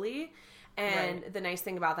slowly. And the nice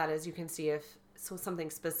thing about that is you can see if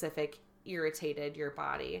something specific irritated your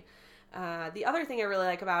body. The other thing I really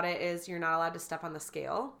like about it is you're not allowed to step on the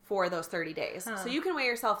scale for those 30 days. So you can weigh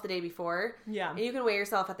yourself the day before. Yeah. And you can weigh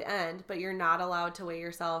yourself at the end, but you're not allowed to weigh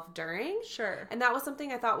yourself during. Sure. And that was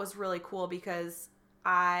something I thought was really cool because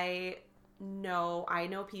I know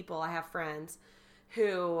people, I have friends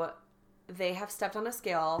who they have stepped on a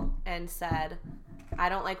scale and said, I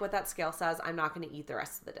don't like what that scale says. I'm not going to eat the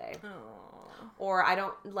rest of the day. Aww. Or I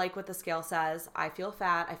don't like what the scale says. I feel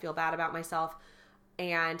fat. I feel bad about myself.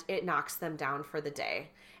 And it knocks them down for the day.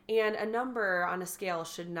 And a number on a scale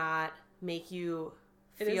should not make you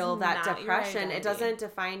feel that depression. It doesn't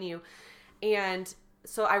define you. And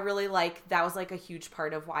so I really that was like a huge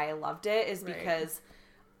part of why I loved it is because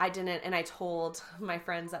I didn't, and I told my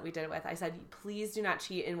friends that we did it with, I said, please do not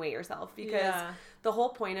cheat and weigh yourself because the whole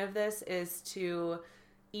point of this is to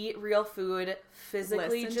eat real food,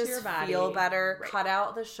 physically just feel better, cut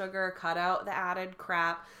out the sugar, cut out the added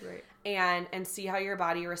crap. Right. And see how your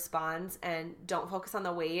body responds, and don't focus on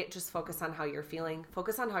the weight, just focus on how you're feeling,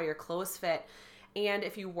 focus on how your clothes fit. And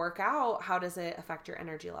if you work out, how does it affect your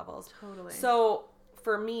energy levels? Totally. So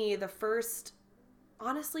for me,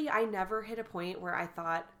 honestly, I never hit a point where I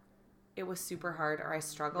thought it was super hard or I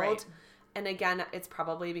struggled. Right. And again, it's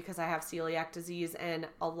probably because I have celiac disease and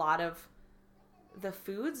a lot of the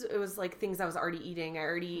foods, it was like things I was already eating. I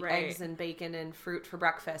already eat eggs and bacon and fruit for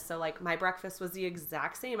breakfast. So like my breakfast was the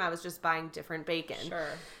exact same. I was just buying different bacon. Sure.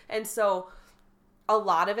 And so a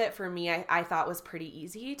lot of it for me, I thought was pretty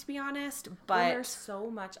easy, to be honest. But there's so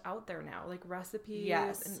much out there now, like recipes.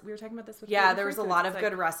 Yes. And we were talking about this with there was a lot of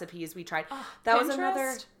good recipes we tried. That was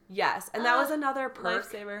another, and that was another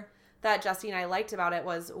perk. Lifesaver. That Jesse and I liked about it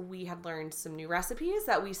was we had learned some new recipes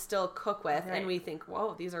that we still cook with and we think,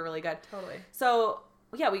 whoa, these are really good. Totally. So,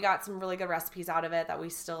 we got some really good recipes out of it that we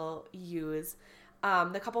still use.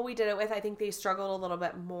 The couple we did it with, I think they struggled a little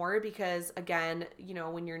bit more because, again, you know,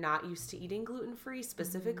 when you're not used to eating gluten-free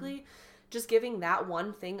specifically, just giving that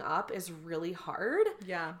one thing up is really hard.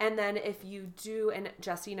 Yeah. And then if you do, and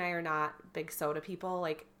Jesse and I are not big soda people.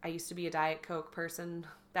 Like, I used to be a Diet Coke person.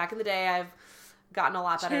 Back in the day, I've gotten a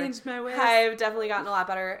lot better. Changed my ways. I've definitely gotten a lot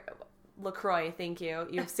better. LaCroix, thank you.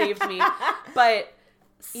 You've saved me. But,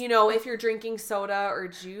 you know, if you're drinking soda or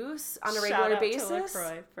juice on a regular basis. To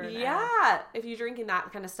LaCroix for an ad. If you're drinking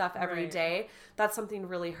that kind of stuff every Right. day, that's something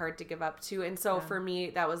really hard to give up to. And so for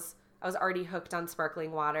me, I was already hooked on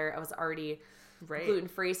sparkling water. I was already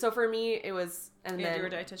gluten-free. So for me, it was... And then you're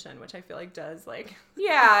a dietitian, which I feel like does, like...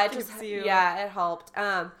 Yeah, it just... gives you... Yeah, it helped.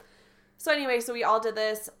 So anyway, so we all did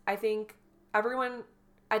this. I think everyone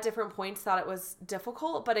at different points thought it was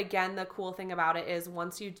difficult. But again, the cool thing about it is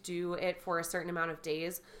once you do it for a certain amount of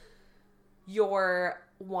days, your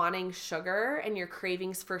wanting sugar and your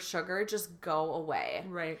cravings for sugar just go away.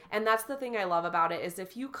 Right. And that's the thing I love about it is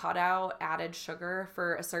if you cut out added sugar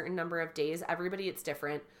for a certain number of days, everybody, it's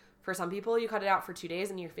different. For some people, you cut it out for 2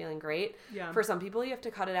 days and you're feeling great. Yeah. For some people, you have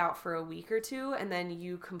to cut it out for a week or two and then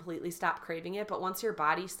you completely stop craving it. But once your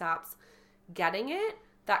body stops getting it,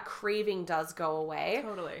 that craving does go away.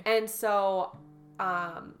 Totally. And so,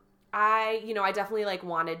 I definitely like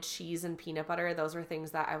wanted cheese and peanut butter. Those were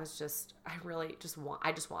things that I just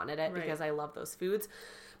wanted it because I love those foods.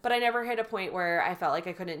 But I never hit a point where I felt like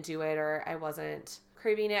I couldn't do it or I wasn't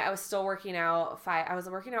craving it. I was still working out. I was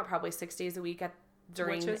working out probably 6 days a week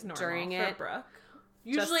during it. For Brooke.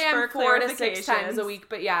 Usually Just I'm for 4 to 6 times a clarifications. week,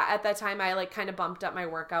 but yeah, at that time I like kind of bumped up my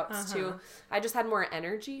workouts too. I just had more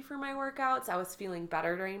energy for my workouts. I was feeling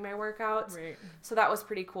better during my workouts. Right. So that was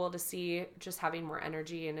pretty cool to see, just having more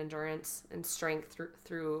energy and endurance and strength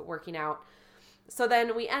through working out. So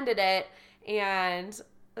then we ended it, and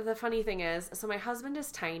the funny thing is, so my husband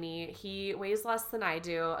is tiny. He weighs less than I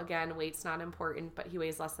do. Again, weight's not important, but he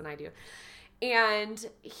weighs less than I do. And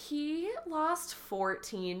he lost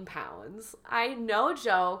 14 pounds. I no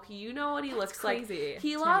joke. You know what he looks crazy like.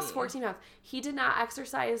 He to lost me. 14 pounds. He did not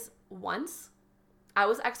exercise once. I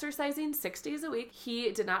was exercising 6 days a week.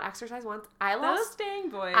 He did not exercise once. Those dang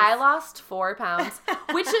boys. I lost 4 pounds,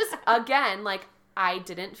 which is, again, like, I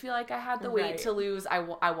didn't feel like I had the weight Right. to lose.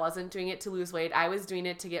 I wasn't doing it to lose weight. I was doing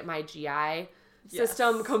it to get my GI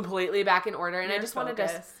system completely back in order. And I just wanted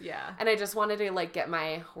to, and I just wanted to like get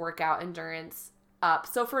my workout endurance up.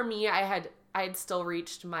 So for me, I had still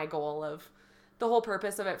reached my goal of the whole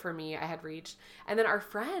purpose of it for me. I had reached, and then our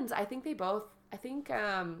friends, I think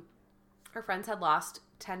our friends had lost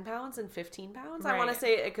 10 pounds and 15 pounds. I want to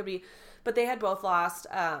say it could be, but they had both lost,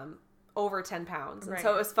 over 10 pounds. And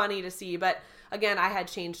so it was funny to see, but again, I had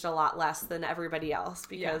changed a lot less than everybody else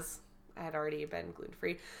because I had already been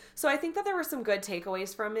gluten-free. So I think that there were some good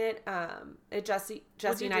takeaways from it. Jesse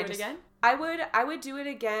and I do it again? I would do it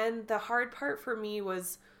again. The hard part for me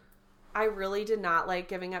was I really did not like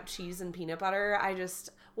giving up cheese and peanut butter.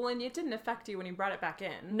 Well, and it didn't affect you when you brought it back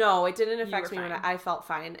in. No, it didn't affect me fine. when I felt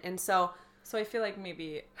fine. And so I feel like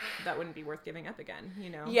maybe that wouldn't be worth giving up again, you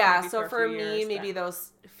know? Yeah, maybe so for a few me, years, maybe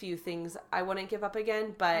those few things I wouldn't give up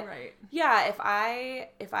again. But Right. yeah, if I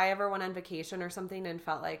ever went on vacation or something and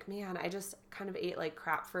felt like, man, I just kind of ate like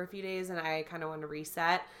crap for a few days and I kind of want to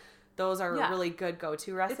reset, those are really good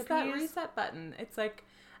go-to recipes. It's that reset button. It's like,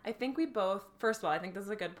 I think we both, first of all, I think this is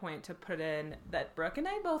a good point to put in that Brooke and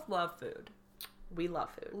I both love food. We love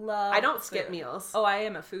food. I don't skip meals. Oh, I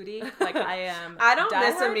am a foodie. Like, I am. I don't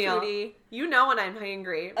miss a meal. Foodie. You know when I'm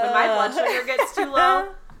hungry. When my blood sugar gets too low,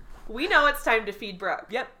 we know it's time to feed Brooke.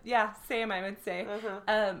 Yep. Yeah. Same, I would say.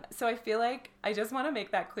 So I feel like I just want to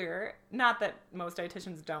make that clear. Not that most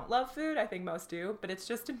dietitians don't love food. I think most do. But it's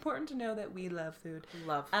just important to know that we love food.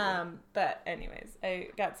 Love food. But anyways, I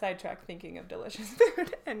got sidetracked thinking of delicious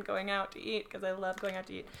food and going out to eat because I love going out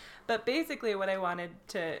to eat. But basically what I wanted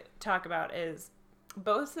to talk about is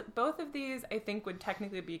both of these, I think, would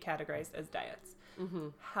technically be categorized as diets. Mm-hmm.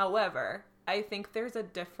 However, I think there's a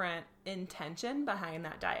different intention behind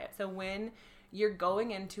that diet. So when you're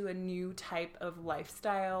going into a new type of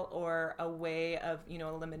lifestyle or a way of,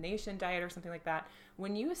 elimination diet or something like that,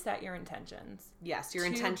 when you set your intentions. Yes, your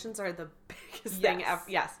intentions are the biggest thing ever.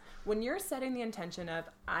 Yes. When you're setting the intention of,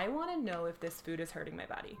 I want to know if this food is hurting my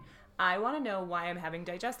body. I want to know why I'm having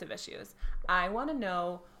digestive issues. I want to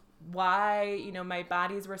know why, my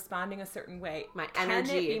body's responding a certain way. My energy.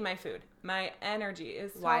 Can it be my food? My energy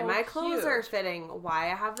is why my huge. clothes are fitting.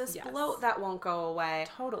 Why I have this bloat that won't go away.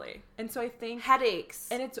 Totally. And so I think headaches.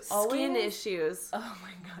 And it's skin always issues. Oh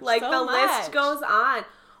my gosh. Like so the much. list goes on.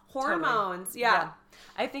 Hormones. Totally. Yeah.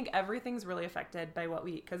 I think everything's really affected by what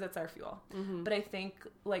we eat because it's our fuel. But I think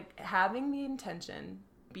like having the intention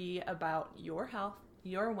be about your health,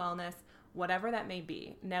 your wellness, whatever that may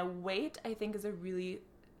be. Now, weight, I think, is a really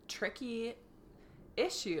tricky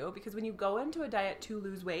issue because when you go into a diet to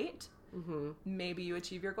lose weight, maybe you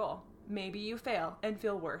achieve your goal. Maybe you fail and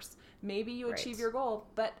feel worse. Maybe you achieve your goal,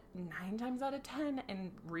 but 9 times out of 10,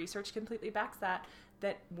 and research completely backs that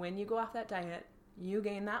when you go off that diet, you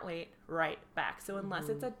gain that weight right back. So unless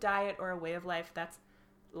it's a diet or a way of life that's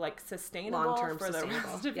like sustainable Long-term for the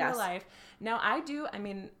rest of your life. Now I'm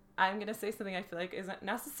going to say something I feel like isn't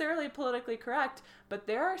necessarily politically correct, but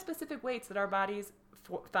there are specific weights that our bodies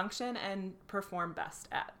function and perform best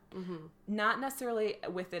at. Not necessarily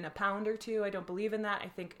within a pound or two. I don't believe in that. I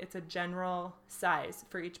think it's a general size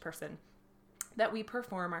for each person that we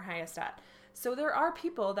perform our highest at. So there are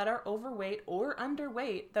people that are overweight or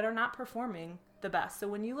underweight that are not performing the best. So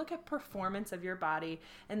when you look at performance of your body,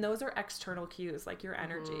 and those are external cues like your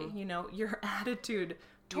energy, your attitude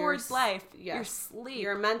towards life, your sleep,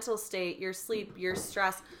 your mental state, your sleep, your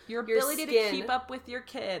stress, your ability to keep up with your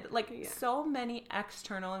kid, so many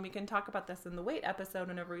external, and we can talk about this in the weight episode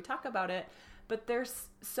whenever we talk about it, but there's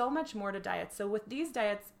so much more to diets. So with these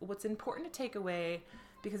diets, what's important to take away,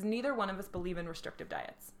 because neither one of us believe in restrictive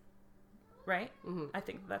diets, right? I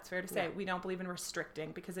think that's fair to say. We don't believe in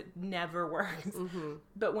restricting because it never works.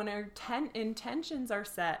 But when our intentions are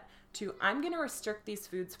set to, I'm going to restrict these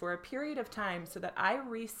foods for a period of time so that I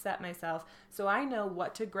reset myself, so I know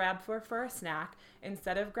what to grab for a snack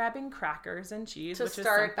instead of grabbing crackers and cheese, which is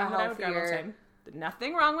something that I would grab all the time.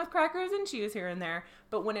 Nothing wrong with crackers and cheese here and there,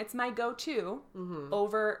 but when it's my go-to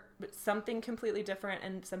over something completely different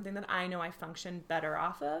and something that I know I function better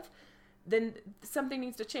off of, then something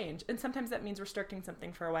needs to change. And sometimes that means restricting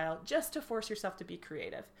something for a while just to force yourself to be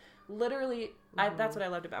creative. Literally, that's what I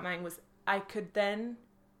loved about mine was I could then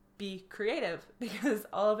be creative because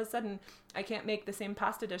all of a sudden I can't make the same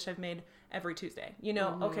pasta dish I've made every Tuesday.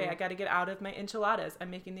 Okay, I got to get out of my enchiladas.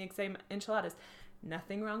 I'm making the same enchiladas.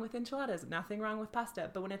 Nothing wrong with enchiladas, nothing wrong with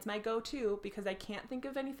pasta. But when it's my go-to because I can't think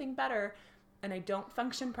of anything better and I don't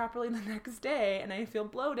function properly the next day and I feel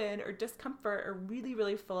bloated or discomfort or really,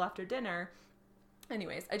 really full after dinner.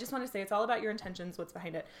 Anyways, I just want to say it's all about your intentions, what's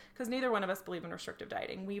behind it, because neither one of us believe in restrictive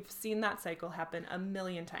dieting. We've seen that cycle happen a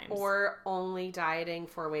million times. Or only dieting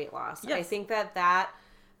for weight loss. Yes. I think that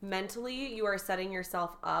mentally you are setting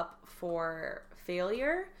yourself up for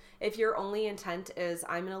failure if your only intent is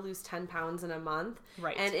I'm going to lose 10 pounds in a month.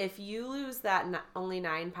 Right. And if you lose that only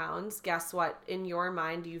 9 pounds, guess what? In your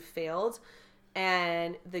mind, you failed.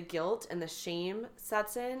 And the guilt and the shame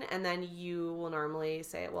sets in, and then you will normally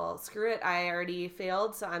say, well, screw it, I already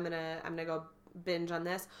failed, so I'm gonna go binge on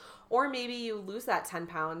this. Or maybe you lose that 10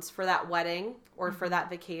 pounds for that wedding or for that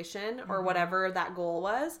vacation or whatever that goal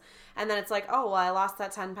was. And then it's like, oh, well, I lost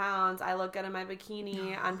that 10 pounds. I look good in my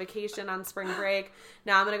bikini on vacation on spring break.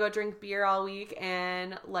 Now I'm going to go drink beer all week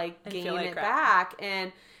and gain it back.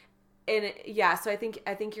 And yeah, so I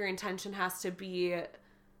think your intention has to be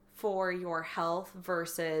for your health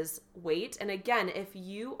versus weight. And again, if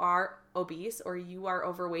you are obese or you are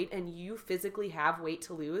overweight and you physically have weight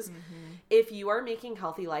to lose, if you are making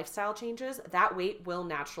healthy lifestyle changes, that weight will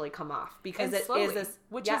naturally come off because it is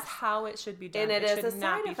is how it should be done. And it is a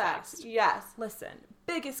side effect. Yes. Listen,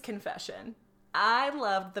 biggest confession. I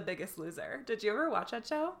loved The Biggest Loser. Did you ever watch that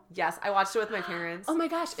show? Yes, I watched it with my parents. Oh my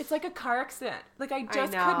gosh, it's like a car accident. I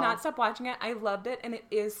just could not stop watching it. I loved it, and it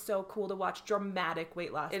is so cool to watch dramatic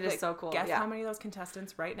weight loss. It is so cool. Guess how many of those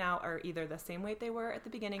contestants right now are either the same weight they were at the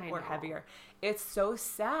beginning or heavier. It's so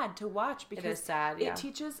sad to watch because it is sad, it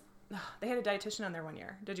teaches. They had a dietitian on there one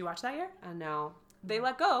year. Did you watch that year? No. They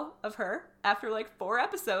let go of her after 4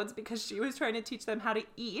 episodes because she was trying to teach them how to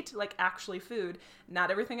eat, actually food.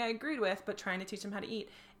 Not everything I agreed with, but trying to teach them how to eat.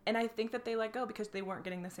 And I think that they let go because they weren't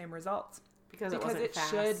getting the same results. Because it wasn't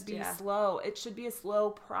fast. Should be slow. It should be a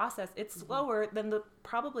slow process. It's slower than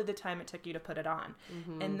probably the time it took you to put it on.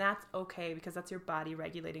 And that's okay because that's your body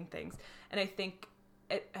regulating things. And I think,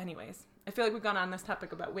 anyways, I feel like we've gone on this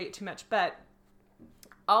topic about weight too much, but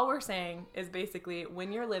all we're saying is basically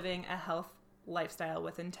when you're living a health lifestyle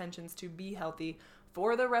with intentions to be healthy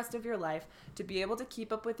for the rest of your life, to be able to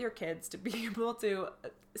keep up with your kids, to be able to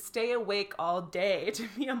stay awake all day, to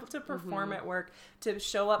be able to perform at work, to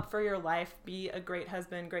show up for your life, be a great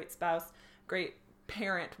husband, great spouse, great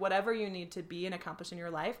parent, whatever you need to be and accomplish in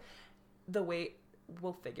your life, the weight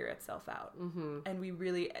will figure itself out. And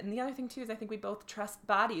the other thing too is I think we both trust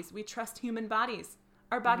bodies. We trust human bodies.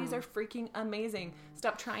 Our bodies are freaking amazing.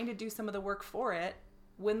 Stop trying to do some of the work for it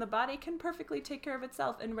when the body can perfectly take care of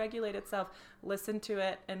itself and regulate itself, listen to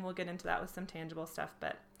it, and we'll get into that with some tangible stuff.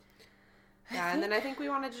 But yeah, and then I think we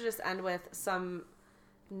wanted to just end with some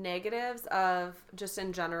negatives of just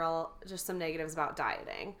in general, just some negatives about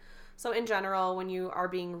dieting. So in general, when you are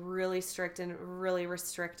being really strict and really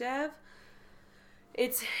restrictive,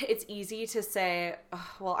 it's easy to say,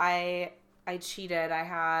 oh, well, I cheated. I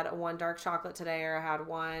had one dark chocolate today, or I had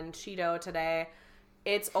one Cheeto today.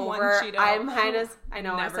 It's over. One Cheeto. I'm minus. I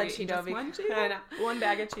know Never I said Cheeto. One Cheeto. I know. One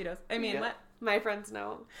bag of Cheetos. I mean, Yeah. what? My friends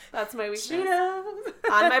know that's my weakness. Cheetos.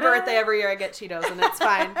 On my birthday every year I get Cheetos, and it's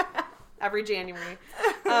fine. Every January.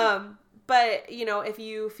 But you know, if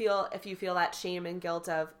you feel that shame and guilt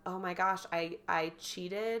of, oh my gosh, I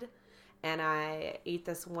cheated and I ate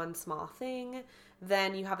this one small thing,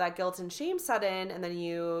 then you have that guilt and shame set in, and then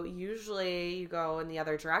you go in the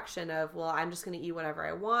other direction of, well, I'm just going to eat whatever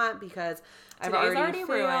I want because I've already failed.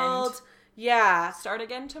 Ruined. Yeah. Start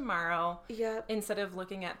again tomorrow. Yep. Instead of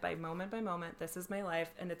looking at by moment, this is my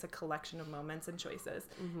life, and it's a collection of moments and choices.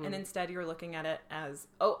 Mm-hmm. And instead you're looking at it as,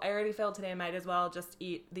 oh, I already failed today. I might as well just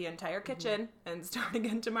eat the entire kitchen and start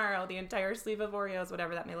again tomorrow, the entire sleeve of Oreos,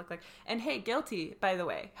 whatever that may look like. And hey, guilty, by the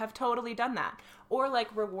way, have totally done that. Or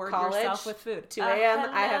like reward yourself with food. 2 a.m.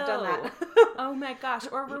 I have done that. Oh my gosh.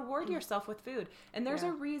 Or reward yourself with food. And there's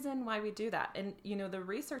a reason why we do that. And you know, the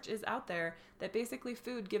research is out there that basically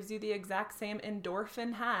food gives you the exact same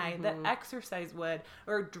endorphin high that exercise would,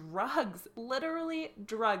 or drugs, literally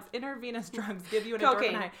drugs, intravenous drugs give you an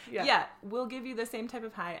endorphin high. Yeah, will give you the same type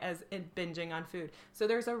of high as in binging on food. So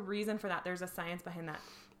there's a reason for that. There's a science behind that.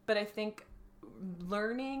 But I think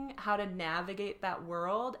learning how to navigate that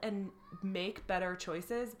world and make better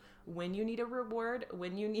choices when you need a reward,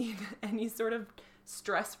 when you need any sort of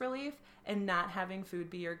stress relief, and not having food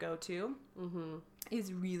be your go-to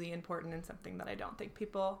is really important, and something that I don't think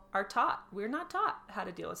people are taught. We're not taught how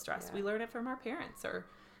to deal with stress. We learn it from our parents or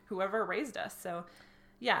whoever raised us. So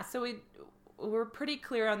yeah, so we're pretty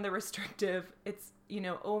clear on the restrictive. It's, you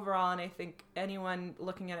know, overall, and I think anyone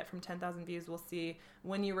looking at it from 10,000 views will see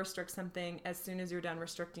when you restrict something, as soon as you're done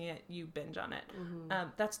restricting it, you binge on it.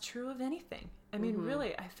 That's true of anything. I mean,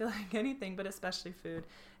 really, I feel like anything, but especially food.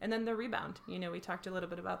 And then the rebound. You know, we talked a little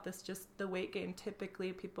bit about this, just the weight gain.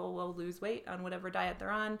 Typically, people will lose weight on whatever diet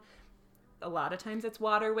they're on. A lot of times it's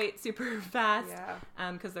water weight super fast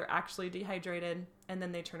because they're actually dehydrated, and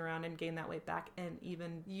then they turn around and gain that weight back, and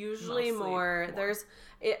even usually more.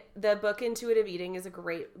 The book Intuitive Eating is a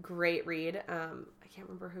great read. I can't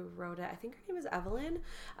remember who wrote it. I think her name is Evelyn.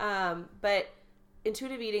 But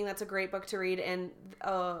Intuitive Eating, that's a great book to read, and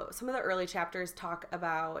some of the early chapters talk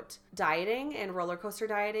about dieting and roller coaster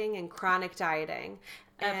dieting and chronic dieting.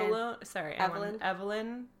 Evelyn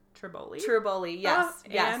Triboli, yes.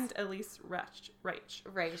 And Elise Reich.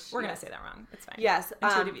 We're going to say that wrong. It's fine. Yes,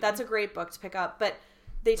 that's a great book to pick up. But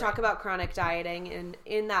they talk about chronic dieting, and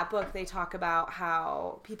in that book, they talk about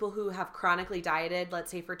how people who have chronically dieted,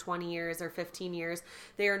 let's say for 20 years or 15 years,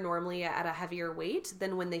 they are normally at a heavier weight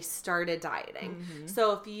than when they started dieting.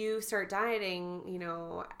 So if you start dieting, you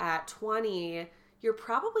know, at 20, you're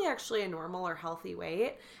probably actually a normal or healthy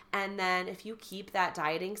weight. And then if you keep that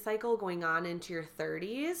dieting cycle going on into your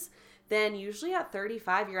 30s, then usually at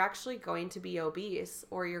 35, you're actually going to be obese,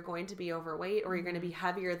 or you're going to be overweight, or you're going to be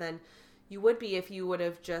heavier than you would be if you would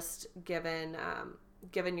have just given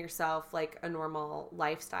yourself like a normal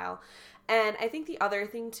lifestyle. And I think the other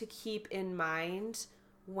thing to keep in mind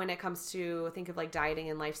when it comes to think of like dieting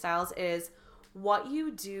and lifestyles is what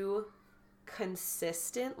you do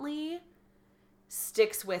consistently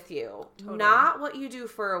sticks with you, not what you do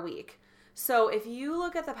for a week. So if you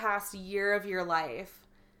look at the past year of your life,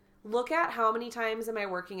 look at how many times am I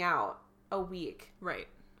working out a week? Right.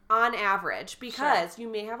 On average, because you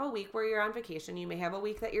may have a week where you're on vacation, you may have a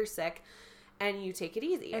week that you're sick, and you take it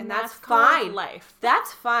easy, and that's fine. Life.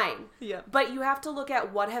 That's fine. Yeah. But you have to look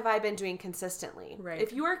at what have I been doing consistently. Right.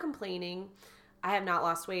 If you are complaining, I have not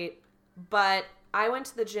lost weight, but I went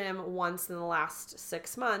to the gym once in the last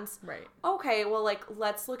 6 months. Right. Okay, well, like,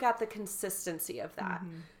 let's look at the consistency of that.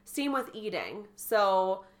 Same with eating.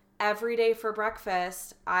 So every day for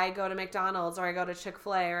breakfast, I go to McDonald's, or I go to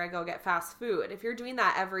Chick-fil-A, or I go get fast food. If you're doing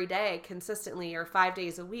that every day consistently, or 5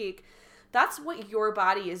 days a week, that's what your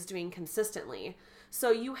body is doing consistently.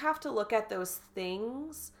 So you have to look at those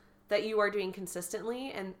things that you are doing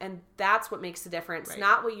consistently, and that's what makes the difference,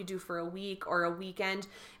 not what you do for a week or a weekend.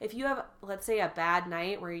 If you have, let's say, a bad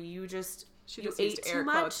night where you ate too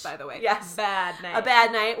much, quotes, by the way. Yes. Bad night. A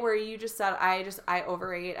bad night where you just said, I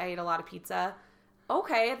overate, I ate a lot of pizza.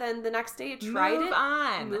 okay, then the next day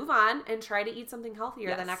move on and try to eat something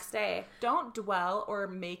healthier the next day. Don't dwell or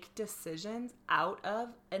make decisions out of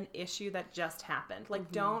an issue that just happened.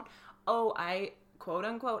 Like, don't, I quote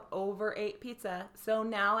unquote overate pizza, so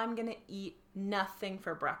now I'm gonna eat nothing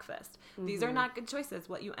for breakfast. These are not good choices.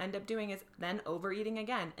 What you end up doing is then overeating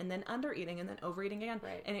again, and then undereating, and then overeating again,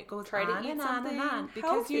 and it goes on and on and on.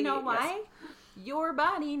 Because you know why? Your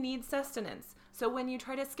body needs sustenance. So when you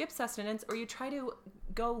try to skip sustenance, or you try to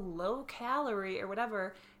go low calorie or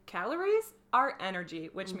whatever, calories are energy,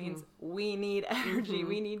 which means we need energy.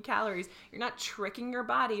 We need calories. You're not tricking your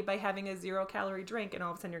body by having a 0 calorie drink and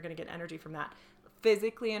all of a sudden you're going to get energy from that.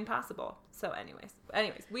 Physically impossible. So anyways,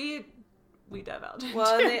 we divulge.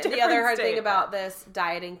 Well, the other hard thing about this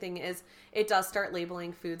dieting thing is it does start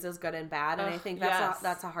labeling foods as good and bad. And I think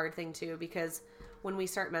that's a hard thing too, because when we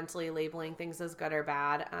start mentally labeling things as good or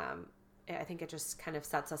bad, I think it just kind of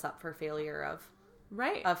sets us up for failure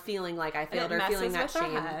of feeling like I failed, or feeling that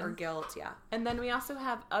shame or guilt. Yeah. And then we also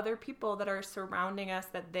have other people that are surrounding us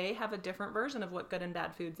that they have a different version of what good and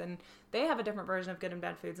bad foods, and they have a different version of good and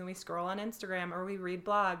bad foods. And we scroll on Instagram or we read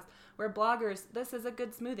blogs where bloggers, this is a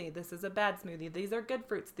good smoothie, this is a bad smoothie, these are good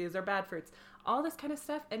fruits, these are bad fruits, all this kind of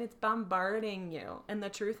stuff. And it's bombarding you. And the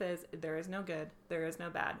truth is, there is no good, there is no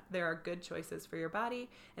bad. There are good choices for your body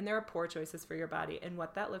and there are poor choices for your body. And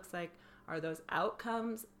what that looks like are those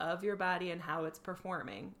outcomes of your body and how it's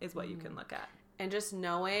performing is what you can look at. And just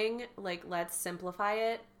knowing, like, let's simplify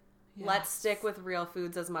it. Yes. Let's stick with real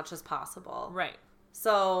foods as much as possible. Right.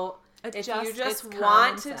 So if you just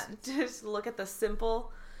want to just look at the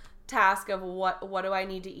simple task of what do I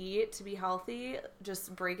need to eat to be healthy,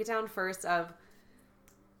 just break it down first of,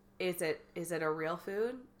 is it a real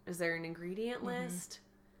food? Is there an ingredient list?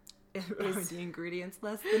 Are the ingredients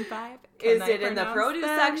less than 5? Is it in the produce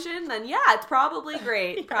section? Then yeah, it's probably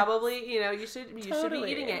great. Yes. Probably, you should be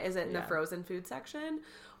eating it. Is it in the frozen food section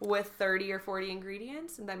with 30 or 40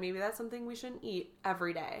 ingredients? And then maybe that's something we shouldn't eat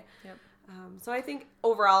every day. Yep. So I think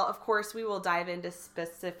overall, of course, we will dive into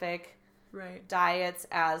specific diets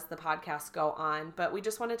as the podcasts go on, but we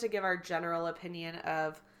just wanted to give our general opinion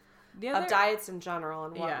of diets in general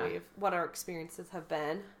and what our experiences have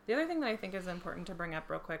been. The other thing that I think is important to bring up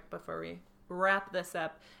real quick before we wrap this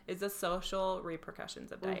up is the social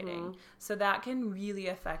repercussions of dieting. So that can really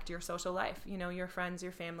affect your social life, your friends,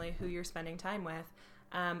 your family, who you're spending time with.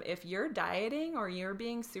 If you're dieting or you're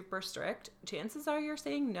being super strict, chances are you're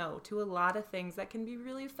saying no to a lot of things that can be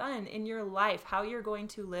really fun in your life, how you're going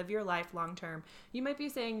to live your life long term. You might be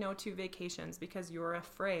saying no to vacations because you're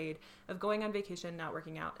afraid of going on vacation, not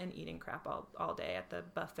working out, and eating crap all day at the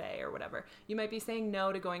buffet or whatever. You might be saying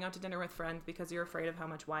no to going out to dinner with friends because you're afraid of how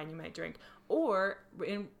much wine you might drink. Or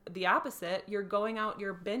in the opposite, you're going out,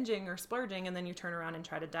 you're binging or splurging, and then you turn around and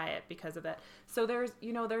try to diet because of it. So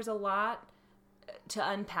there's a lot to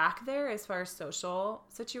unpack there as far as social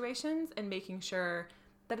situations and making sure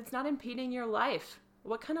that it's not impeding your life.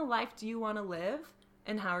 What kind of life do you want to live,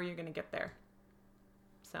 and how are you going to get there?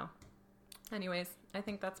 So anyways, I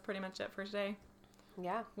think that's pretty much it for today.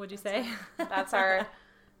 Yeah. What'd you say? That's our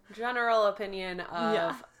general opinion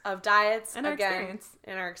of diets and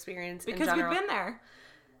our experience because in general. We've been there.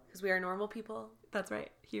 Because we are normal people. That's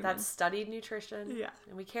right. Humans. That studied nutrition. Yeah.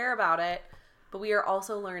 And we care about it, but we are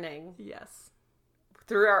also learning. Yes.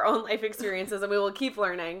 Through our own life experiences, and we will keep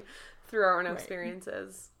learning through our own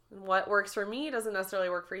experiences. And what works for me doesn't necessarily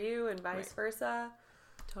work for you, and vice versa.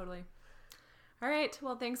 Totally. All right.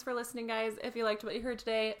 Well, thanks for listening, guys. If you liked what you heard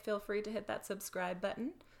today, feel free to hit that subscribe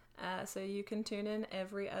button so you can tune in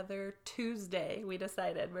every other Tuesday. We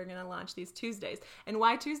decided we're going to launch these Tuesdays. And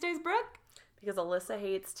why Tuesdays, Brooke? Because Alyssa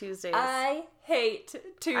hates Tuesdays. I hate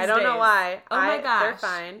Tuesdays. I don't know why. Oh my gosh. They're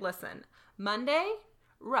fine. Listen, Monday,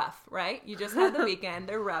 rough, right? You just had the weekend.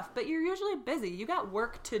 They're rough, but you're usually busy. You got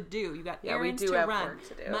work to do. You got errands to run. Work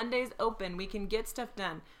to do. Monday's open. We can get stuff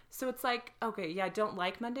done. So it's like, okay, I don't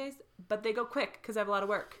like Mondays, but they go quick because I have a lot of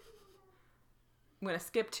work. I'm going to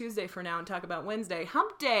skip Tuesday for now and talk about Wednesday.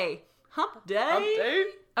 Hump day. Hump day.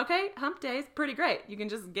 Okay, hump day is pretty great. You can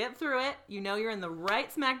just get through it. You're in the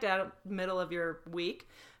right smack dab middle of your week.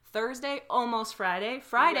 Thursday, almost Friday.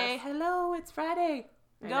 Friday, hello, it's Friday.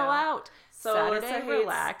 Go out. So Saturday, Alyssa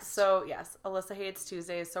relax. So yes, Alyssa hates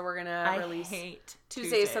Tuesdays, so we're gonna release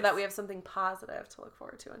Tuesdays so that we have something positive to look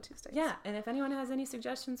forward to on Tuesdays. Yeah, and if anyone has any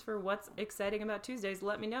suggestions for what's exciting about Tuesdays,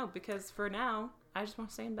 let me know, because for now, I just want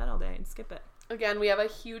to stay in bed all day and skip it. Again, we have a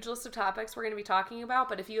huge list of topics we're going to be talking about,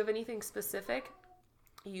 but if you have anything specific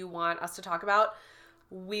you want us to talk about,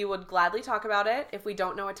 we would gladly talk about it. If we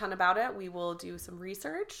don't know a ton about it, we will do some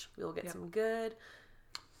research. We will get some good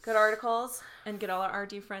Good articles. And get all our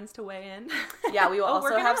RD friends to weigh in. Yeah, we will we're also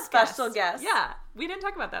gonna have special guests. Yeah, we didn't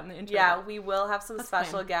talk about that in the intro. Yeah, we will have some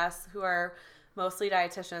special fine. guests who are mostly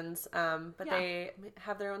dietitians, but Yeah. they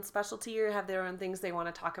have their own specialty or have their own things they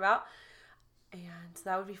want to talk about. And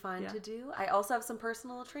that would be fun to do. I also have some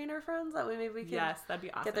personal trainer friends that maybe we could that'd be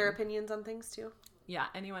awesome. get their opinions on things too. Yeah,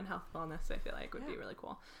 anyone health wellness, I feel like would be really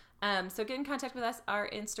cool. So get in contact with us. Our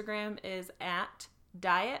Instagram is at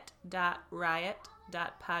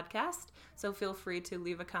diet.riot.podcast. So feel free to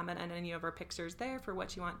leave a comment on any of our pictures there for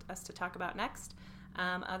what you want us to talk about next.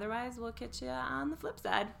 Otherwise, we'll catch you on the flip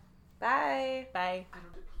side. Bye. Bye. I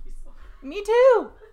don't do peace. Me too.